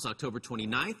Finals, October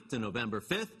 29th to November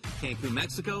 5th, Cancun,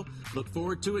 Mexico. Look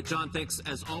forward to it. John, thanks,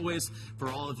 as always, for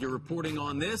all of your reporting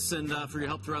on this and for your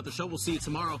help throughout the show. We'll see you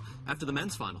tomorrow after the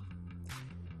men's final.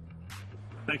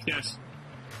 Thanks, guys.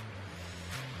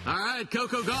 All right,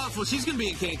 Coco Gauff. Well, she's going to be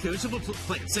in Cancun. She'll be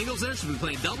playing singles there. She'll be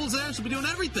playing doubles there. She'll be doing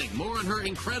everything. More on her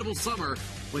incredible summer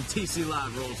when TC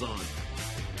Live rolls on.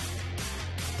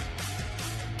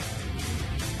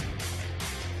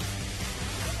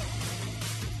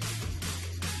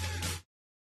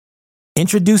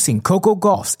 Introducing Coco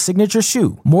Gauff's signature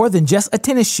shoe. More than just a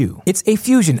tennis shoe, it's a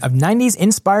fusion of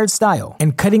 90s-inspired style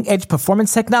and cutting-edge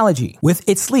performance technology. With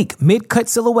its sleek mid-cut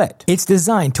silhouette, it's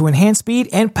designed to enhance speed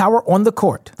and power on the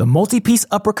court. The multi-piece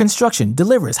upper construction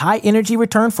delivers high-energy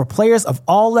return for players of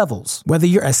all levels. Whether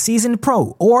you're a seasoned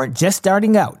pro or just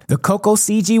starting out, the Coco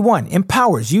CG1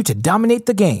 empowers you to dominate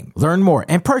the game. Learn more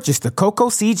and purchase the Coco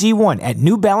CG1 at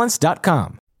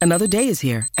NewBalance.com. Another day is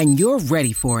here, and you're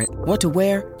ready for it. What to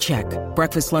wear? Check.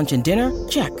 Breakfast, lunch, and dinner?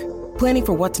 Check. Planning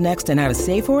for what's next and how to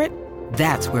save for it?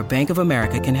 That's where Bank of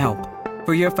America can help.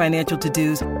 For your financial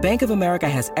to-dos, Bank of America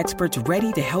has experts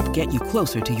ready to help get you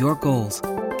closer to your goals.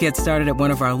 Get started at one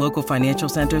of our local financial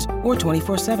centers or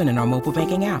 24/7 in our mobile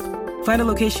banking app. Find a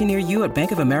location near you at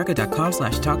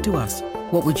bankofamerica.com/talktous.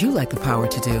 What would you like the power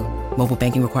to do? Mobile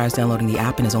banking requires downloading the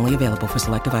app and is only available for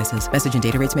select devices. Message and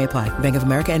data rates may apply. Bank of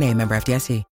America NA, member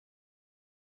FDIC.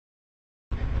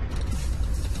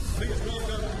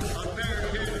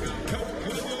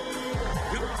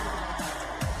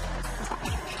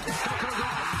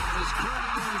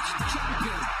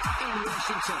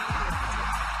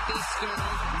 This girl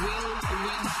will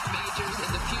win majors in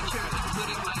the future. I'm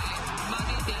putting my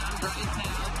money down right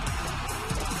now.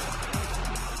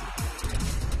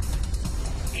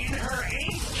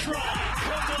 try,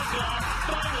 Coco Gauff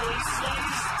finally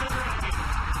slays the dragon.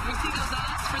 We see those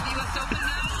odds for the U.S. Open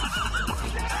now.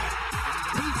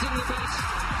 Beating the best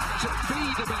to be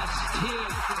the best here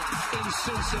in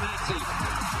Cincinnati.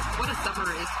 What a summer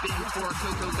it's been for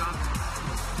Coco Gauff.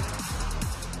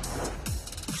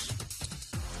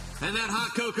 And that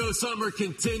hot cocoa summer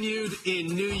continued in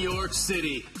New York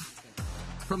City.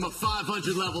 From a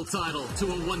 500 level title to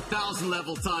a 1,000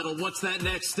 level title, what's that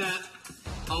next step?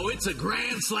 Oh, it's a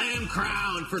Grand Slam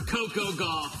crown for Coco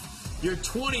Gauff. Your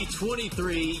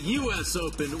 2023 U.S.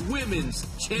 Open Women's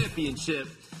Championship.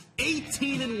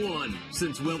 18-1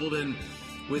 since Wimbledon,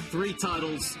 with 3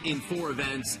 titles in 4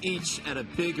 events, each at a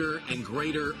bigger and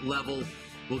greater level.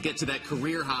 Will get to that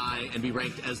career high and be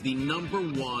ranked as the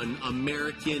 #1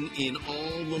 American in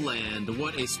all the land.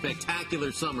 What a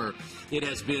spectacular summer it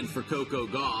has been for Coco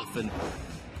Gauff. And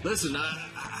listen,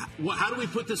 how do we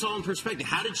put this all in perspective?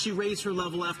 How did she raise her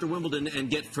level after Wimbledon and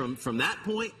get from that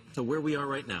point to where we are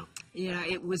right now? Yeah,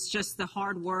 it was just the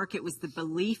hard work. It was the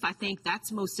belief. I think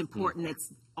that's most important.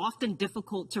 It's often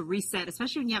difficult to reset,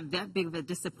 especially when you have that big of a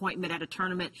disappointment at a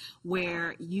tournament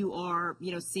where you are,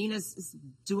 seen as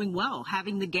doing well,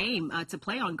 having the game to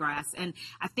play on grass. And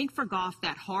I think for Gauff,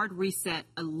 that hard reset,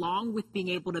 along with being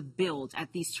able to build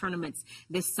at these tournaments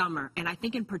this summer, and I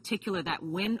think in particular that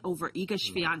win over Iga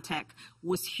Swiatek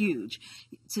was huge.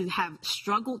 To have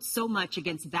struggled so much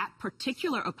against that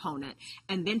particular opponent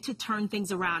and then to turn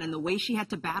things around, and the way she had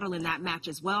to battle in that match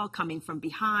as well, coming from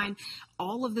behind,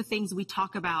 all of the things we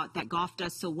talk about that Gauff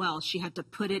does so well, she had to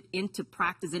put it into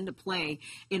practice, into play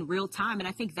in real time. And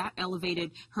I think that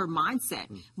elevated her mindset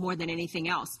more than anything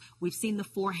else. We've seen the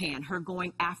forehand, her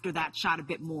going after that shot a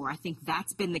bit more. I think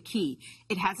that's been the key.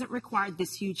 It hasn't required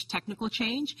this huge technical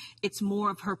change. It's more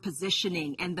of her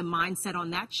positioning and the mindset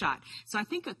on that shot. So I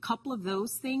think a couple of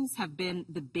those things have been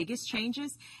the biggest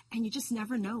changes. And you just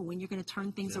never know when you're going to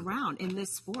turn things around in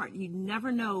this sport. You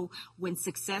never know when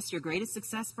success, your greatest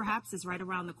success perhaps, is right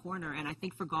around the corner. And I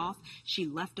think for Gauff, she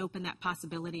left open that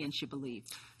possibility and she believed.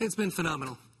 It's been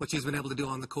phenomenal what she's been able to do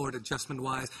on the court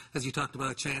adjustment-wise, as you talked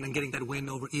about, Chan, and getting that win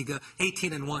over Iga,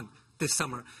 18-1 this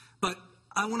summer. But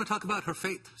I want to talk about her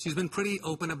faith. She's been pretty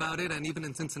open about it, and even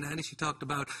in Cincinnati, she talked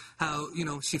about how,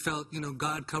 she felt,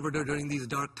 God covered her during these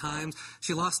dark times.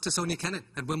 She lost to Sonia Kennan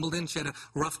at Wimbledon. She had a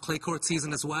rough clay court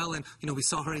season as well, and, we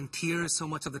saw her in tears so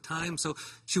much of the time, so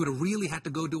she would have really had to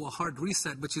go do a hard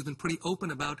reset, but she's been pretty open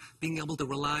about being able to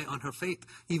rely on her faith.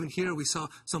 Even here, we saw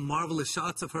some marvelous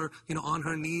shots of her, on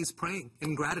her knees praying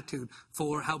in gratitude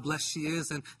for how blessed she is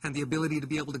and the ability to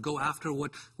be able to go after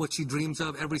what she dreams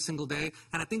of every single day,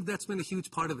 and I think that's been a huge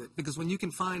part of it, because when you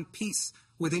can find peace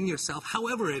within yourself,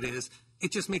 however it is,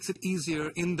 it just makes it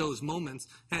easier in those moments,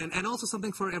 and also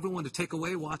something for everyone to take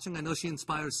away watching. I know she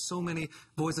inspires so many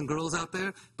boys and girls out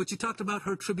there, but you talked about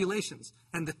her tribulations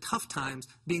and the tough times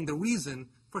being the reason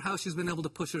for how she's been able to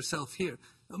push herself here.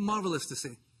 Marvelous to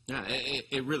see. Yeah,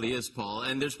 it really is, Paul.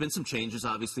 And there's been some changes,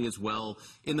 obviously, as well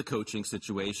in the coaching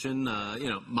situation.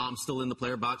 Mom's still in the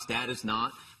player box, dad is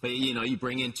not. But, you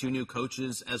bring in 2 new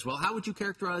coaches as well. How would you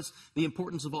characterize the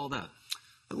importance of all that?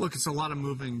 Look, it's a lot of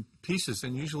moving pieces,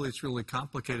 and usually it's really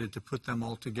complicated to put them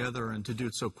all together and to do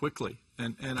it so quickly.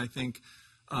 And I think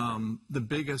the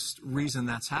biggest reason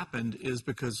that's happened is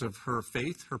because of her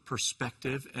faith, her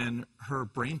perspective, and her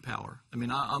brain power. I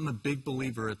mean, I'm a big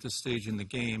believer at this stage in the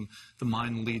game, the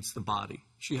mind leads the body.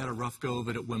 She had a rough go of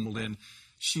it at Wimbledon.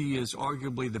 She is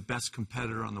arguably the best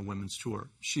competitor on the women's tour.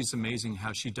 She's amazing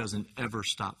how she doesn't ever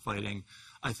stop fighting.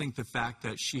 I think the fact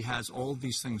that she has all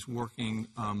these things working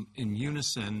in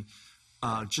unison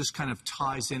just kind of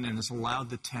ties in and has allowed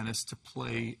the tennis to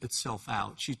play itself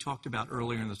out. She talked about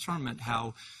earlier in the tournament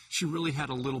how she really had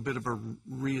a little bit of a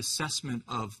reassessment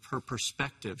of her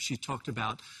perspective. She talked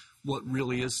about what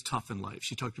really is tough in life.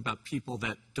 She talked about people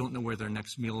that don't know where their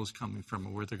next meal is coming from or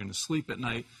where they're going to sleep at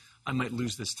night. I might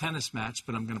lose this tennis match,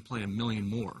 but I'm going to play a million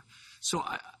more. So,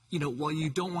 while you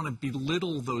don't want to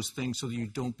belittle those things so that you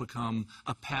don't become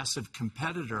a passive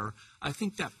competitor, I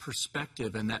think that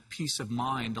perspective and that peace of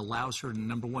mind allows her to,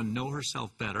 number one, know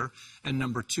herself better, and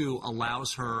number two,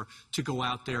 allows her to go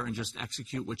out there and just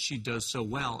execute what she does so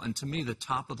well. And to me, the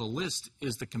top of the list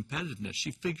is the competitiveness.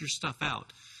 She figures stuff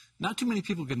out. Not too many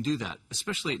people can do that,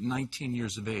 especially at 19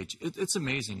 years of age. It's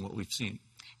amazing what we've seen.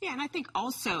 Yeah, and I think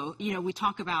also, we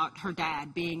talk about her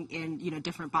dad being in,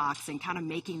 different box and kind of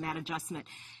making that adjustment.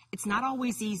 it's not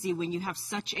always easy when you have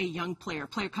such a young player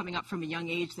coming up from a young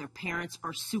age. Their parents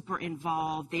are super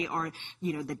involved. They are,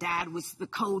 the dad was the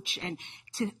coach, and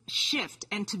to shift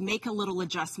and to make a little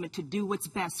adjustment, to do what's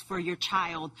best for your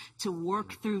child, to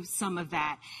work through some of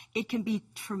that, it can be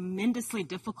tremendously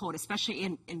difficult, especially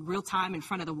in real time in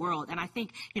front of the world. And I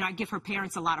think, I give her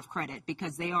parents a lot of credit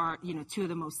because they are, two of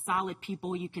the most solid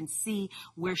people. You can see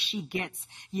where she gets,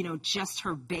 just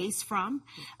her base from.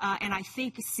 And I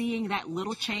think seeing that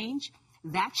little change,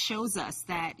 that shows us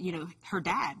that, her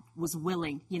dad was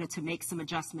willing, to make some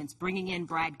adjustments, bringing in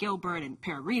Brad Gilbert and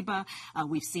Parariba.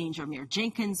 We've seen Jameer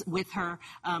Jenkins with her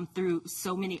through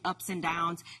so many ups and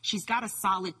downs. She's got a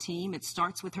solid team. It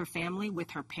starts with her family,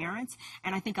 with her parents.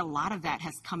 And I think a lot of that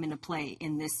has come into play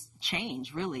in this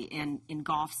change, really, in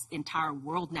Gauff's entire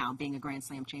world now being a Grand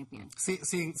Slam champion.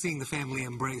 Seeing the family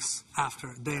embrace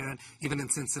after there, and even in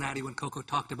Cincinnati when Coco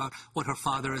talked about what her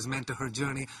father has meant to her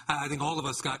journey, I think all of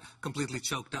us got completely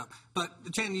choked up.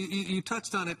 But Jen, you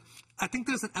touched on it. I think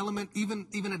there's an element, even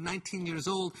at 19 years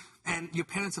old, and your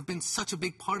parents have been such a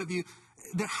big part of you,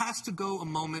 there has to go a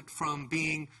moment from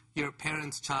being your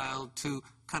parents' child to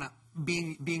kind of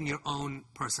being your own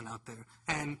person out there.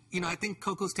 And, I think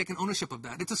Coco's taken ownership of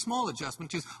that. It's a small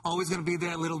adjustment. She's always going to be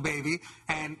their little baby,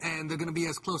 and they're going to be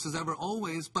as close as ever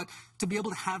always. But to be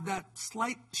able to have that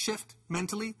slight shift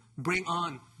mentally, bring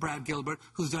on Brad Gilbert,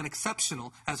 who's done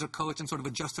exceptional as her coach and sort of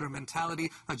adjusted her mentality,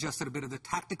 adjusted a bit of the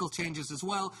tactical changes as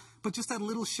well. But just that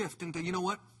little shift into,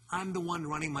 I'm the one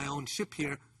running my own ship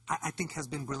here, I think has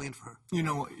been brilliant for her.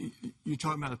 You're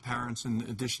talking about the parents and the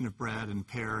addition of Brad and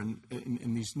Pear and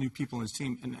these new people on his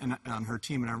team and on her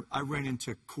team. And I ran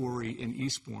into Corey in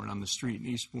Eastbourne on the street in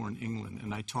Eastbourne, England,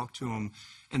 and I talked to him,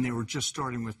 and they were just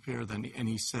starting with Pear then, and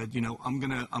he said,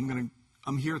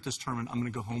 I'm here at this tournament. I'm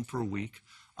going to go home for a week.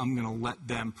 I'm going to let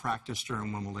them practice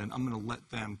during Wimbledon. I'm going to let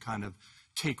them kind of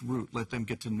take root, let them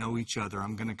get to know each other.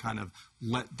 I'm going to kind of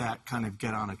let that kind of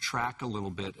get on a track a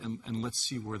little bit, and let's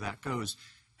see where that goes.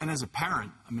 And as a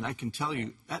parent, I can tell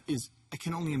you, I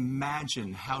can only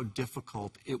imagine how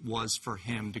difficult it was for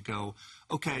him to go,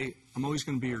 okay, I'm always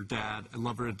going to be your dad. I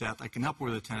love her to death. I can help her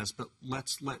with the tennis, but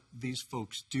let's let these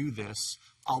folks do this.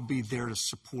 I'll be there to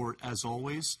support as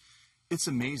always. It's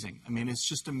amazing. It's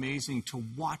just amazing to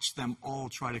watch them all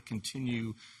try to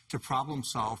continue to problem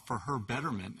solve for her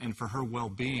betterment and for her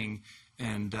well-being.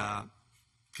 And,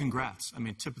 congrats.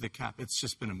 Tip of the cap. It's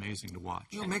just been amazing to watch.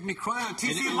 You'll make me cry on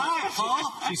TC Live,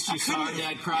 Paul. She saw her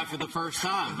dad cry for the first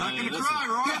time. I'm not going to cry,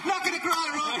 Roy. I'm not going to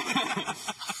cry, Roy.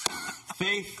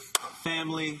 Faith,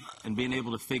 family, and being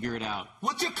able to figure it out.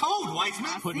 What's your code,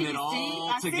 Weissman? Putting it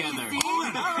all together.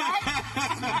 All right.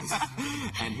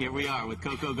 And here we are with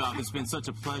Coco Gauff. It's been such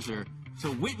a pleasure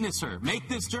to witness her make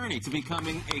this journey to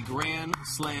becoming a Grand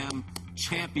Slam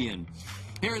champion.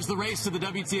 Here is the race to the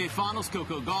WTA Finals.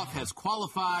 Coco Gauff has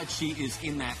qualified. She is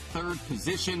in that third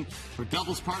position. Her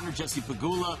doubles partner, Jessie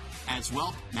Pegula, as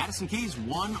well. Madison Keys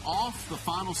won off the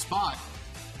final spot.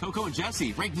 Coco and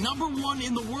Jessie ranked #1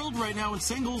 in the world right now in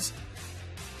singles,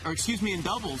 in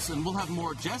doubles. And we'll have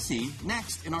more Jessie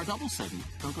next in our doubles segment.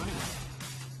 Don't go anywhere.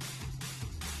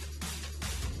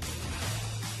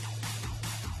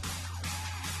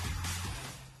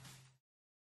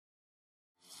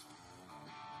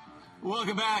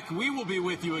 Welcome back. We will be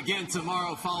with you again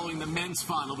tomorrow following the men's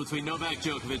final between Novak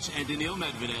Djokovic and Daniil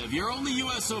Medvedev. Your only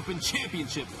U.S. Open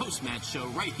Championship post-match show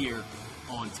right here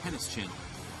on Tennis Channel.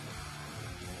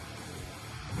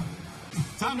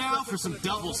 Time now for some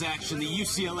doubles action. The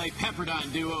UCLA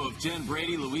Pepperdine duo of Jen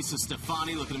Brady, Luisa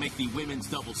Stefani looking to make the women's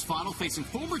doubles final, facing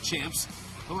former champs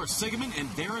Laura Siegemund and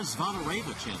Vera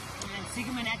Zvonareva, Jen. And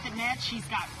Siegemund at the net. She's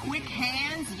got quick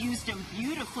hands, used them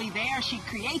beautifully there. She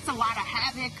creates a lot of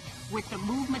havoc with the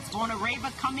movements.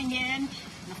 Zvonareva coming in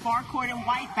the far court in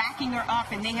white, backing her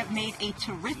up, and they have made a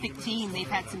terrific team. They've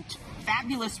had some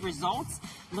fabulous results,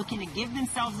 looking to give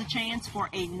themselves a chance for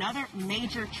another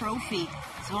major trophy.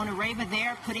 Zvonareva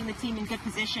there, putting the team in good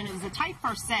position. It was a tight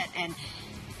first set, and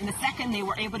in the second, they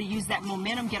were able to use that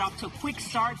momentum, get off to a quick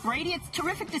start. Brady, it's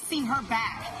terrific to see her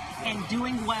back and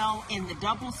doing well in the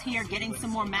doubles here, getting some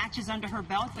more matches under her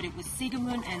belt. But it was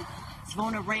Siegemund and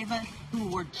Zvonareva who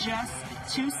were just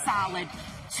too solid,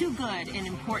 too good in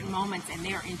important moments, and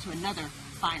they're into another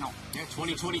final. Yeah,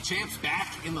 2020 champs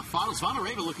back in the final.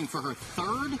 Zvonareva looking for her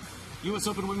third U.S.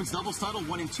 Open women's doubles title,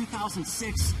 won in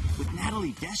 2006 with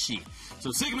Natalie Deschy.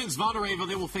 So Siegemund and Zvonareva,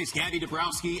 they will face Gabby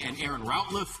Dabrowski and Erin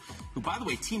Routliffe, who, by the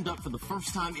way, teamed up for the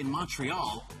first time in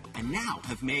Montreal and now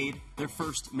have made their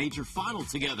first major final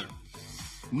together.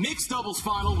 Mixed doubles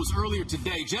final was earlier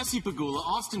today. Jesse Pegula,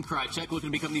 Austin Krajicek looking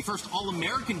to become the first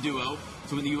All-American duo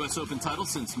to win the U.S. Open title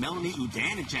since Melanie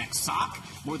Udan and Jack Sock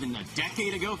more than a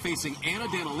decade ago, facing Anna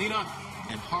Danilina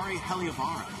and Hari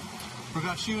Heliovara.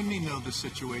 Prakash, you and me know the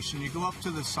situation. You go up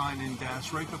to the sign-in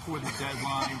desk right before the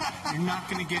deadline. You're not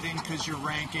going to get in because you're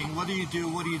ranking. What do you do?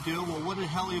 What do you do? Well, what did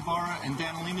Heliovara and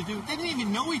Danilina do? They didn't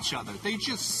even know each other. They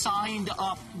just signed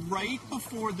up right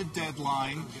before the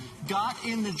deadline, got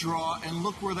in the draw, and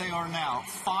look where they are now.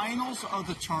 Finals of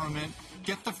the tournament.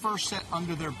 Get the first set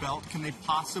under their belt. Can they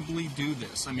possibly do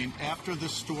this? I mean, after the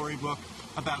storybook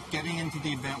about getting into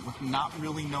the event with not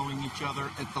really knowing each other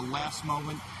at the last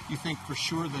moment, you think for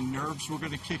sure the nerves were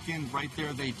going to kick in. Right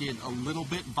there, they did a little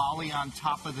bit. Volley on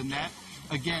top of the net.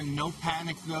 Again, no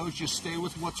panic, though. Just stay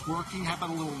with what's working. How about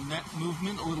a little net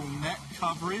movement, a little net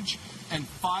coverage, and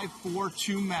 5-4,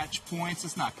 2 match points?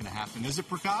 It's not going to happen. Is it,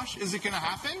 Prakash? Is it going to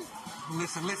happen?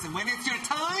 Listen. When it's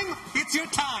your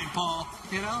time, Paul.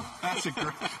 You know?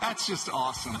 That's just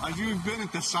awesome. You've been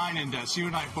at the sign-in desk, you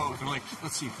and I both. We're like,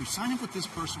 let's see, if we sign up with this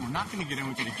person, we're not going to get in.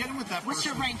 We're going to get in with that What's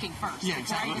person. your ranking first? Yeah,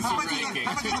 exactly. Right? How much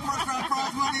is the first round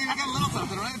prize money? You get a little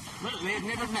something, right? They had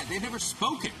never met. They'd never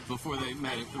spoken before they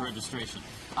met at the registration.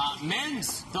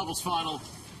 Men's doubles final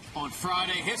on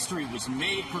Friday. History was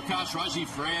made. Prakash,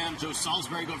 Rajiv Ram, Joe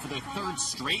Salisbury going for their third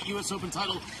straight U.S. Open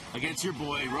title against your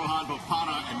boy, Rohan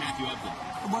Bopanna and Matthew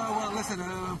Ebden. Well,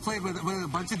 listen, played with a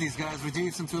bunch of these guys.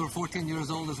 Rajiv, since we were 14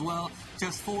 years old as well.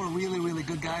 Just 4 really, really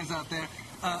good guys out there.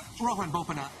 Rohan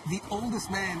Bopanna, the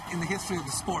oldest man in the history of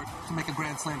the sport to make a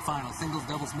Grand Slam final. Singles,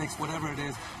 doubles, mixed, whatever it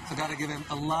is. So got to give him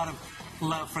a lot of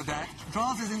love for that.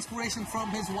 Draws his inspiration from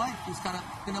his wife, who's kind of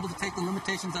been able to take the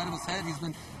limitations out of his head. He's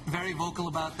been very vocal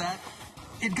about that.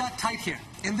 It got tight here.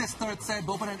 In this third set,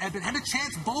 Bopanna and Ebden had a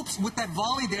chance. Bopes with that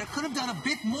volley there could have done a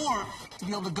bit more to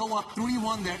be able to go up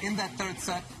 3-1 there in that third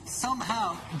set.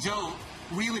 Somehow, Joe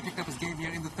really picked up his game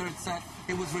here in the third set.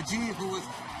 It was Rajiv who was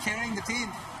carrying the team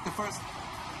the first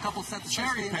couple sets.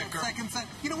 Cherry in that second set.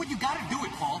 You know what? You got to do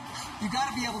it, Paul. You got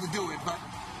to be able to do it, but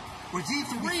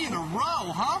Rajiv 3 in a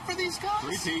row, huh, for these guys?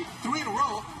 3 in a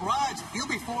row. Raj, he'll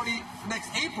be 40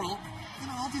 next April. You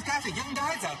know, all these guys are young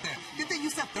guys out there. Didn't they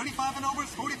used to have 35 and overs,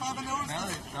 45 and overs?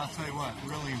 I'll tell you what,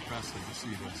 really impressive to see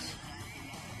this.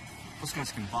 Those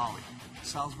guys can volley.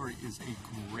 Salisbury is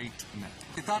a great net.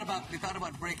 They thought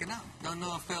about breaking up. Don't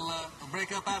know if they'll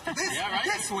break up after this. Yeah, right?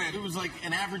 This win. It was like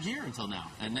an average year until now.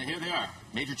 And here they are,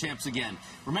 major champs again.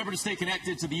 Remember to stay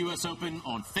connected to the U.S. Open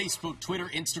on Facebook, Twitter,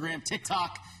 Instagram,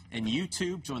 TikTok, and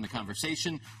YouTube. Join the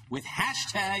conversation with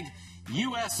hashtag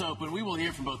U.S. Open. We will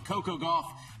hear from both Coco Gauff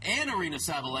and Aryna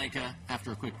Sabalenka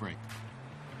after a quick break.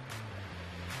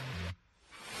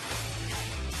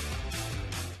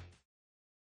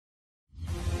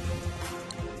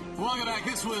 Welcome back.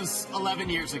 This was 11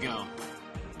 years ago.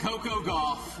 Coco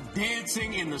Gauff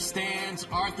dancing in the stands.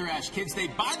 Arthur Ashe Kids Day.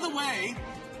 By the way,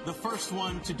 the first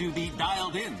one to do the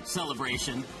dialed-in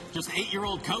celebration. Just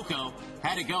 8-year-old Coco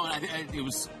had it going. It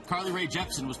was Carly Rae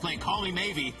Jepsen was playing Call Me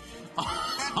Maybe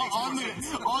on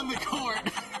the court,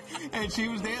 and she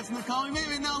was dancing to Call Me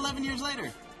Maybe. And now 11 years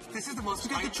later, this is the most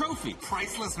got the trophy.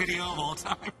 Priceless video of all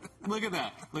time. Look at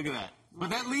that. Look at that. But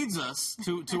that leads us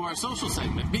to our social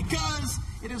segment, because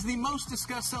it is the most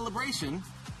discussed celebration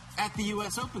at the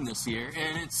U.S. Open this year,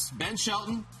 and it's Ben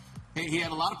Shelton. He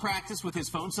had a lot of practice with his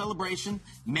phone celebration.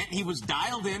 Meant he was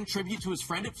dialed in, tribute to his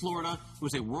friend at Florida, who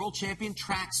was a world champion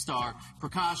track star.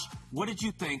 Prakash, what did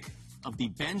you think of the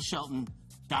Ben Shelton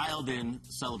dialed-in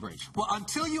celebration? Well,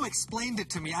 until you explained it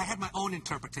to me, I had my own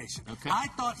interpretation. Okay. I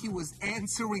thought he was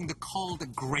answering the call to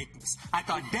greatness. I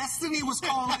thought destiny was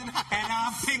calling, and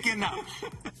I'm picking up.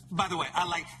 By the way,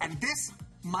 and this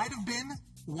might have been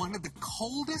one of the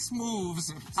coldest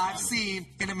moves I've seen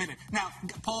in a minute. Now,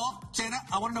 Paul, Jenna,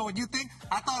 I want to know what you think.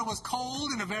 I thought it was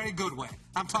cold in a very good way.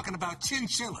 I'm talking about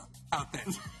chinchilla out there.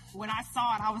 When I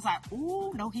saw it, I was like,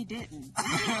 ooh, no, he didn't.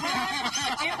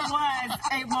 It was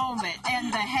a moment,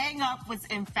 and the hang-up was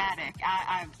emphatic.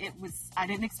 I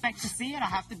didn't expect to see it, I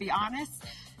have to be honest.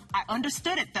 I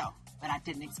understood it, though, but I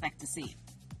didn't expect to see it.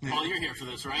 Paul, you're here for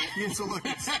this, right? Yeah, so look,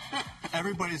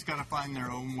 everybody's got to find their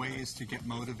own ways to get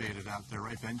motivated out there,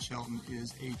 right? Ben Shelton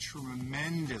is a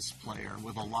tremendous player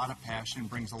with a lot of passion,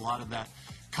 brings a lot of that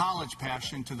college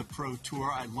passion to the pro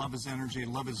tour. I love his energy, I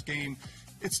love his game.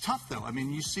 It's tough, though. I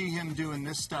mean, you see him doing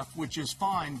this stuff, which is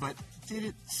fine, but did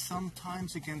it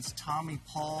sometimes against Tommy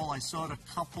Paul. I saw it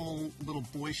a couple little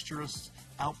boisterous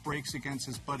outbreaks against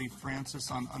his buddy Francis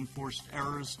on unforced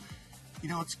errors. You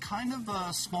know, it's kind of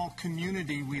a small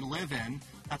community we live in.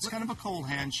 That's kind of a cold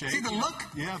handshake. See the look?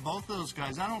 Yeah, both those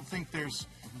guys. I don't think there's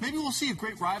Maybe we'll see a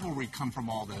great rivalry come from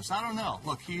all this. I don't know.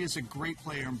 Look, he is a great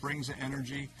player and brings the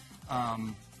energy.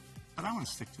 But I want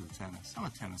to stick to the tennis. I'm a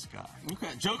tennis guy. Okay.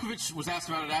 Djokovic was asked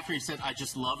about it after. He said, I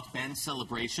just loved Ben's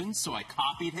celebrations, so I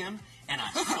copied him, and I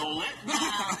stole it.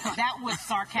 That was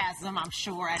sarcasm, I'm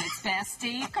sure, at its best,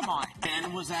 Steve. Come on.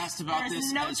 Ben was asked about There's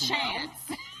this no as chance.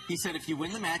 well. He said, if you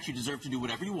win the match, you deserve to do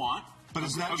whatever you want. But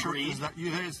is that true? Agreed.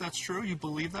 Is that true? You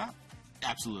believe that?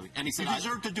 Absolutely. And he said, you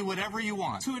deserve to do whatever you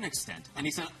want. To an extent. And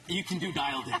he said, you can do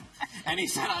dialed in. And he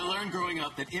said, I learned growing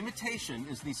up that imitation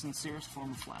is the sincerest form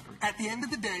of flattery. At the end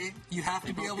of the day, you have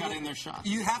to be able got in their shots.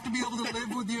 You have to be able to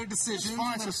live with your decisions.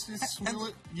 It's fine.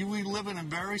 We live in a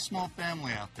very small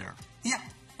family out there. Yeah.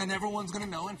 And everyone's going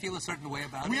to know and feel a certain way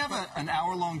about it. We have an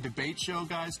hour-long debate show,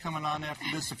 guys, coming on after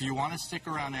this. If you want to stick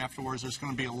around afterwards, there's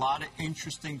going to be a lot of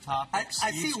interesting topics.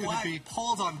 I see why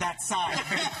Paul's on that side.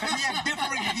 We have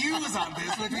differing views on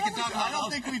this, which we can talk about. I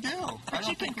don't think we do. But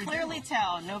you can clearly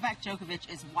tell Novak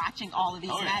Djokovic is watching all of these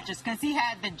matches because he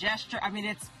had the gesture. I mean,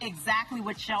 it's exactly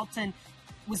what Shelton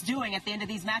was doing at the end of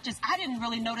these matches. I didn't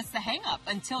really notice the hang-up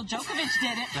until Djokovic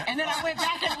did it, and then I went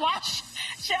back and watched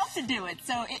Shelton do it.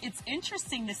 So it's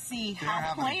interesting to see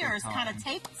how players kind of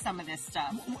take some of this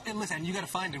stuff. And listen, you got to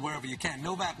find it wherever you can.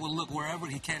 Novak will look wherever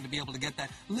he can to be able to get that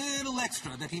little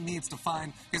extra that he needs to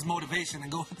find his motivation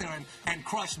and go out there and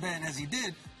crush Ben as he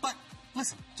did. But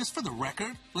listen, just for the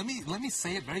record, let me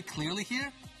say it very clearly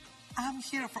here. I'm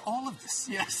here for all of this.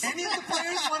 Yes. Any of the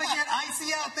players want to get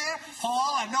icy out there?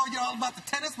 Paul, I know you're all about the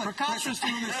tennis, but Prakash was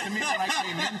doing this to me when I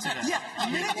came in today. Yeah,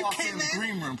 the minute you came in the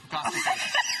green room, Prakash was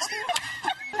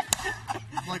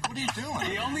like, what are you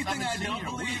doing? The only thing I don't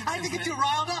believe I had to get you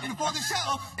riled up before the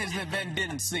show. Is that Ben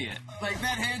didn't see it. Like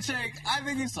that handshake, I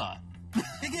think he saw it.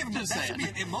 He gave him that should be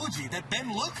an emoji. That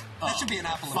Ben look, that should be an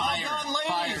apple. Fire. Well done,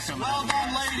 ladies. Well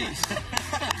done, ladies.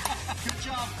 Good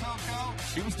job, Coco.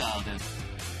 She was dialed in.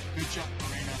 Good job,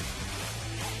 Marina.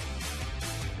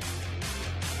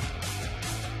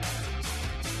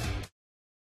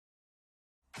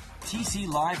 TC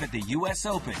Live at the U.S.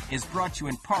 Open is brought to you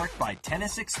in part by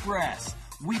Tennis Express.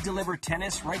 We deliver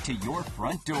tennis right to your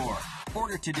front door.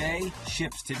 Order today,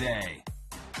 ships today.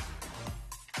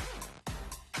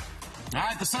 All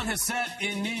right, the sun has set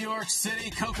in New York City.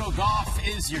 Coco Gauff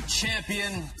is your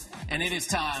champion, and it is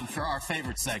time for our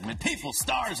favorite segment, People,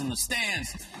 Stars in the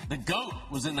Stands. The GOAT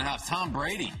was in the house, Tom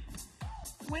Brady.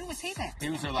 When was he there? He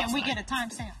was there last night. Can we get a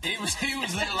timestamp? He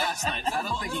was there last night. I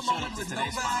don't think he showed up to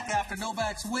today's Novak after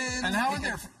Novak's win. And how are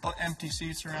there empty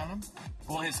seats around him?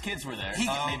 Well, his kids were there.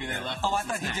 Maybe they left. Oh, I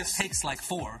thought he just takes like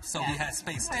 4, so he has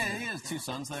space. Yeah, he has 2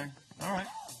 sons there. All right.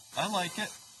 I like it.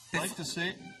 Like to see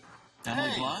it.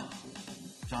 Emily Blunt,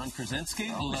 John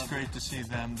Krasinski. Always great to see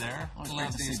them there. Always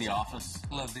great to see The Office.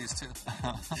 Love these two.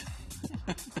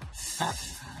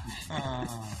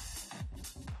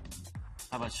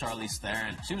 How about Charlize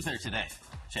Theron? She was there today,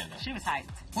 Chanda. She was hyped.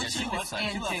 Yeah, she was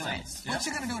hyped. She loves tennis. When's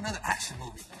she going to do another action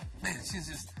movie? Man,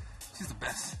 she's the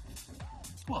best.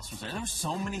 Who else was there? There were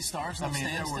so many stars in the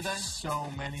stands there were today. so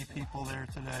many people there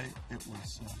today. It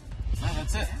was... No,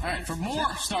 that's it. All right, for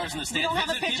more stars in the stands, We don't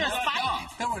have a picture of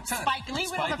Spike. There were a ton. Spike Lee.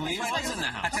 Spike Lee was in the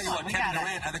house. I tell you what, Kevin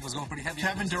Durant, I think, was going pretty heavy.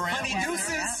 Kevin Durant. Honey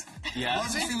Deuces. Yeah.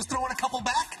 Was he? He was throwing a couple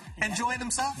back, enjoying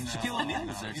himself. No. Shaquille O'Neal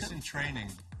was there, He's too. in training.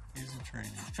 He's in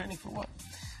training. Training for what?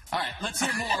 All right, let's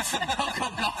hear more from Coco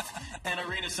Gauff and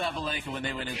Arina Sabalenka when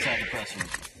they went inside the press room.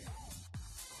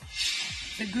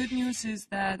 The good news is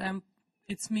that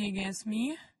it's me against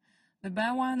me. The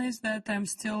bad one is that I'm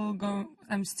still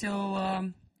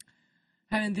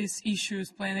having these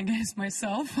issues playing against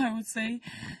myself, I would say.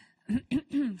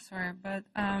 Sorry, but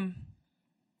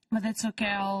that's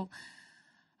okay.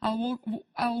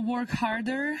 I'll work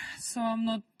harder, so I'm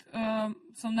not.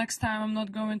 So next time I'm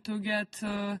not going to get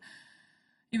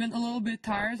even a little bit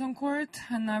tired on court,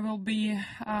 and I will be.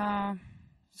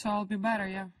 So I'll be better.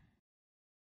 Yeah.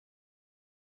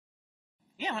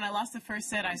 Yeah, when I lost the first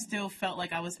set, I still felt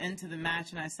like I was into the match,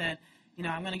 and I said, you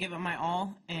know, I'm going to give it my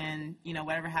all, and, you know,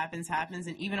 whatever happens, happens.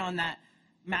 And even on that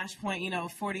match point,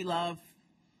 40 love,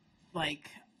 like,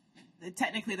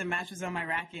 technically the match was on my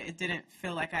racket. It didn't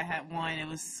feel like I had won. It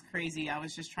was crazy. I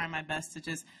was just trying my best to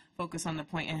just focus on the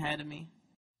point ahead of me.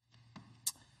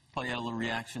 Paul, you had a little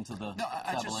reaction to the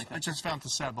Sabalenka? I just found the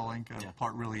Sabalenka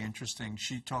part really interesting.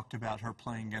 She talked about her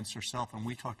playing against herself, and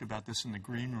we talked about this in the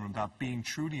green room, about being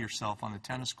true to yourself on a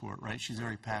tennis court, right? She's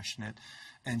very passionate,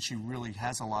 and she really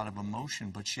has a lot of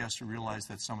emotion, but she has to realize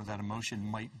that some of that emotion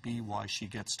might be why she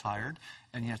gets tired,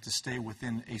 and you have to stay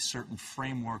within a certain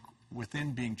framework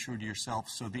within being true to yourself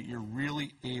so that you're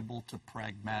really able to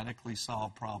pragmatically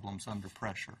solve problems under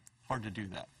pressure. Hard to do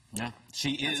that. Yeah.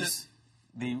 She is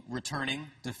the returning,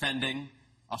 defending,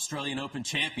 Australian Open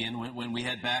champion when we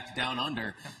head back down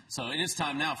under. So it is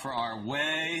time now for our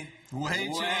way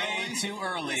too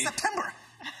early September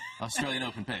Australian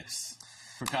Open picks.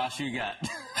 Prakash, who you got?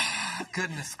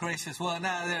 Goodness gracious. Well,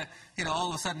 now they're, all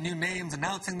of a sudden new names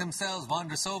announcing themselves.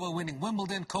 Vondrousova winning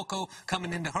Wimbledon. Coco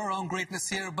coming into her own greatness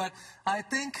here. But I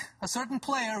think a certain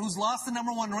player who's lost the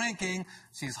 #1 ranking,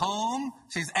 she's home,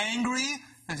 she's angry,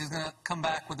 and she's going to come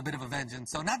back with a bit of a vengeance.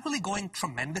 So not really going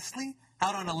tremendously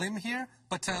out on a limb here,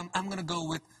 but I'm going to go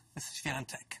with Mrs.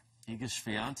 Swiatek. Iga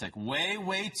Swiatek.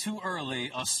 Way too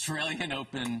early Australian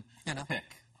Open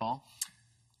pick. Paul?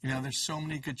 There's so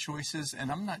many good choices,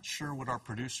 and I'm not sure what our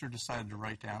producer decided to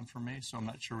write down for me, so I'm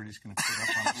not sure what he's going to put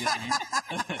up on the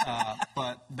screen.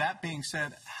 But that being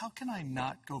said, how can I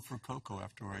not go for Coco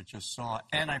after what I just saw?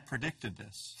 And I predicted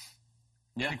this.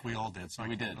 Yeah. I think we all did. So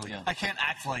we did. I can't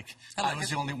act like I was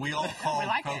the only. We all called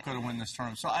Coco to win this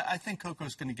tournament. So I think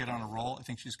Coco's going to get on a roll. I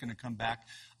think she's going to come back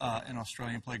in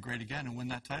Australia and play great again and win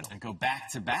that title. And go back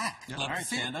to back. Yeah. All right,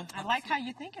 Sanda. I like how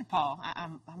you're thinking, Paul.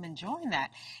 I'm enjoying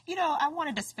that. I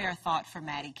wanted to spare thought for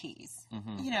Maddie Keys.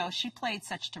 Mm-hmm. She played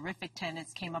such terrific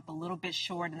tennis, came up a little bit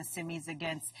short in the semis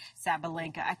against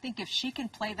Sabalenka. I think if she can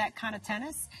play that kind of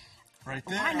tennis, right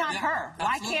there. why not her? Absolutely.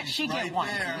 Why can't she right get one?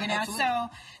 There. So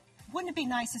wouldn't it be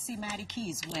nice to see Maddie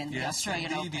Keys win the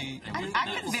Australian Open? I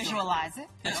can visualize it.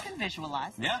 Yeah. I can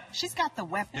visualize it. Yeah. She's got the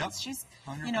weapons. Yep. She's,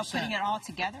 100%. putting it all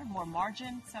together, more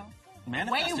margin. So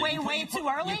Manifest it. way too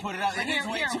early. You put it out. But It is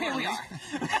way too here early. we are.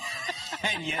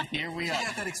 And yet here we are. You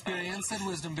got that experience and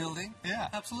wisdom building. Yeah.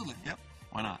 Absolutely. Yep.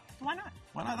 Why not? Why not?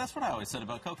 Why not? That's what I always said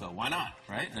about Coco. Why not?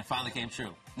 Right? And it finally came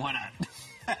true. Why not?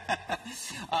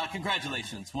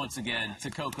 Congratulations once again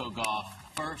to Coco Gauff.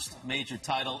 First major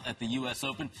title at the U.S.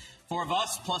 Open. 4 of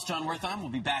us, plus John Wertheim, will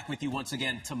be back with you once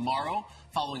again tomorrow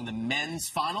following the men's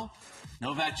final.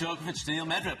 Novak Djokovic, Daniil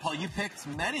Medvedev. Paul, you picked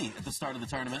Medi at the start of the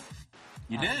tournament.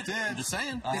 You did. I did. I'm just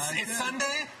saying. It's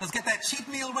Sunday. Let's get that cheap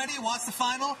meal ready. Watch the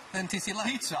final. Then TC Live.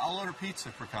 Pizza. I'll order pizza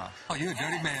for Kosh. Oh, you're a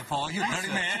dirty man, Paul. You're a dirty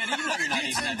man. You know you're not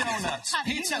Pizza eating and that pizza. donuts. How do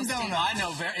you Pizza and know, Steve? donuts. I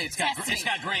know. It's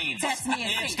got grains. Test me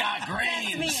and see. It's got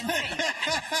grains. Test me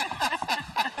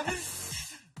and see.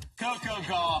 Coco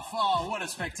Gauff, oh, what a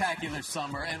spectacular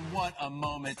summer, and what a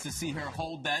moment to see her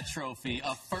hold that trophy.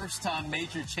 A first-time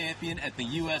major champion at the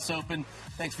U.S. Open.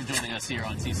 Thanks for joining us here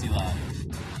on TC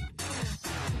Live.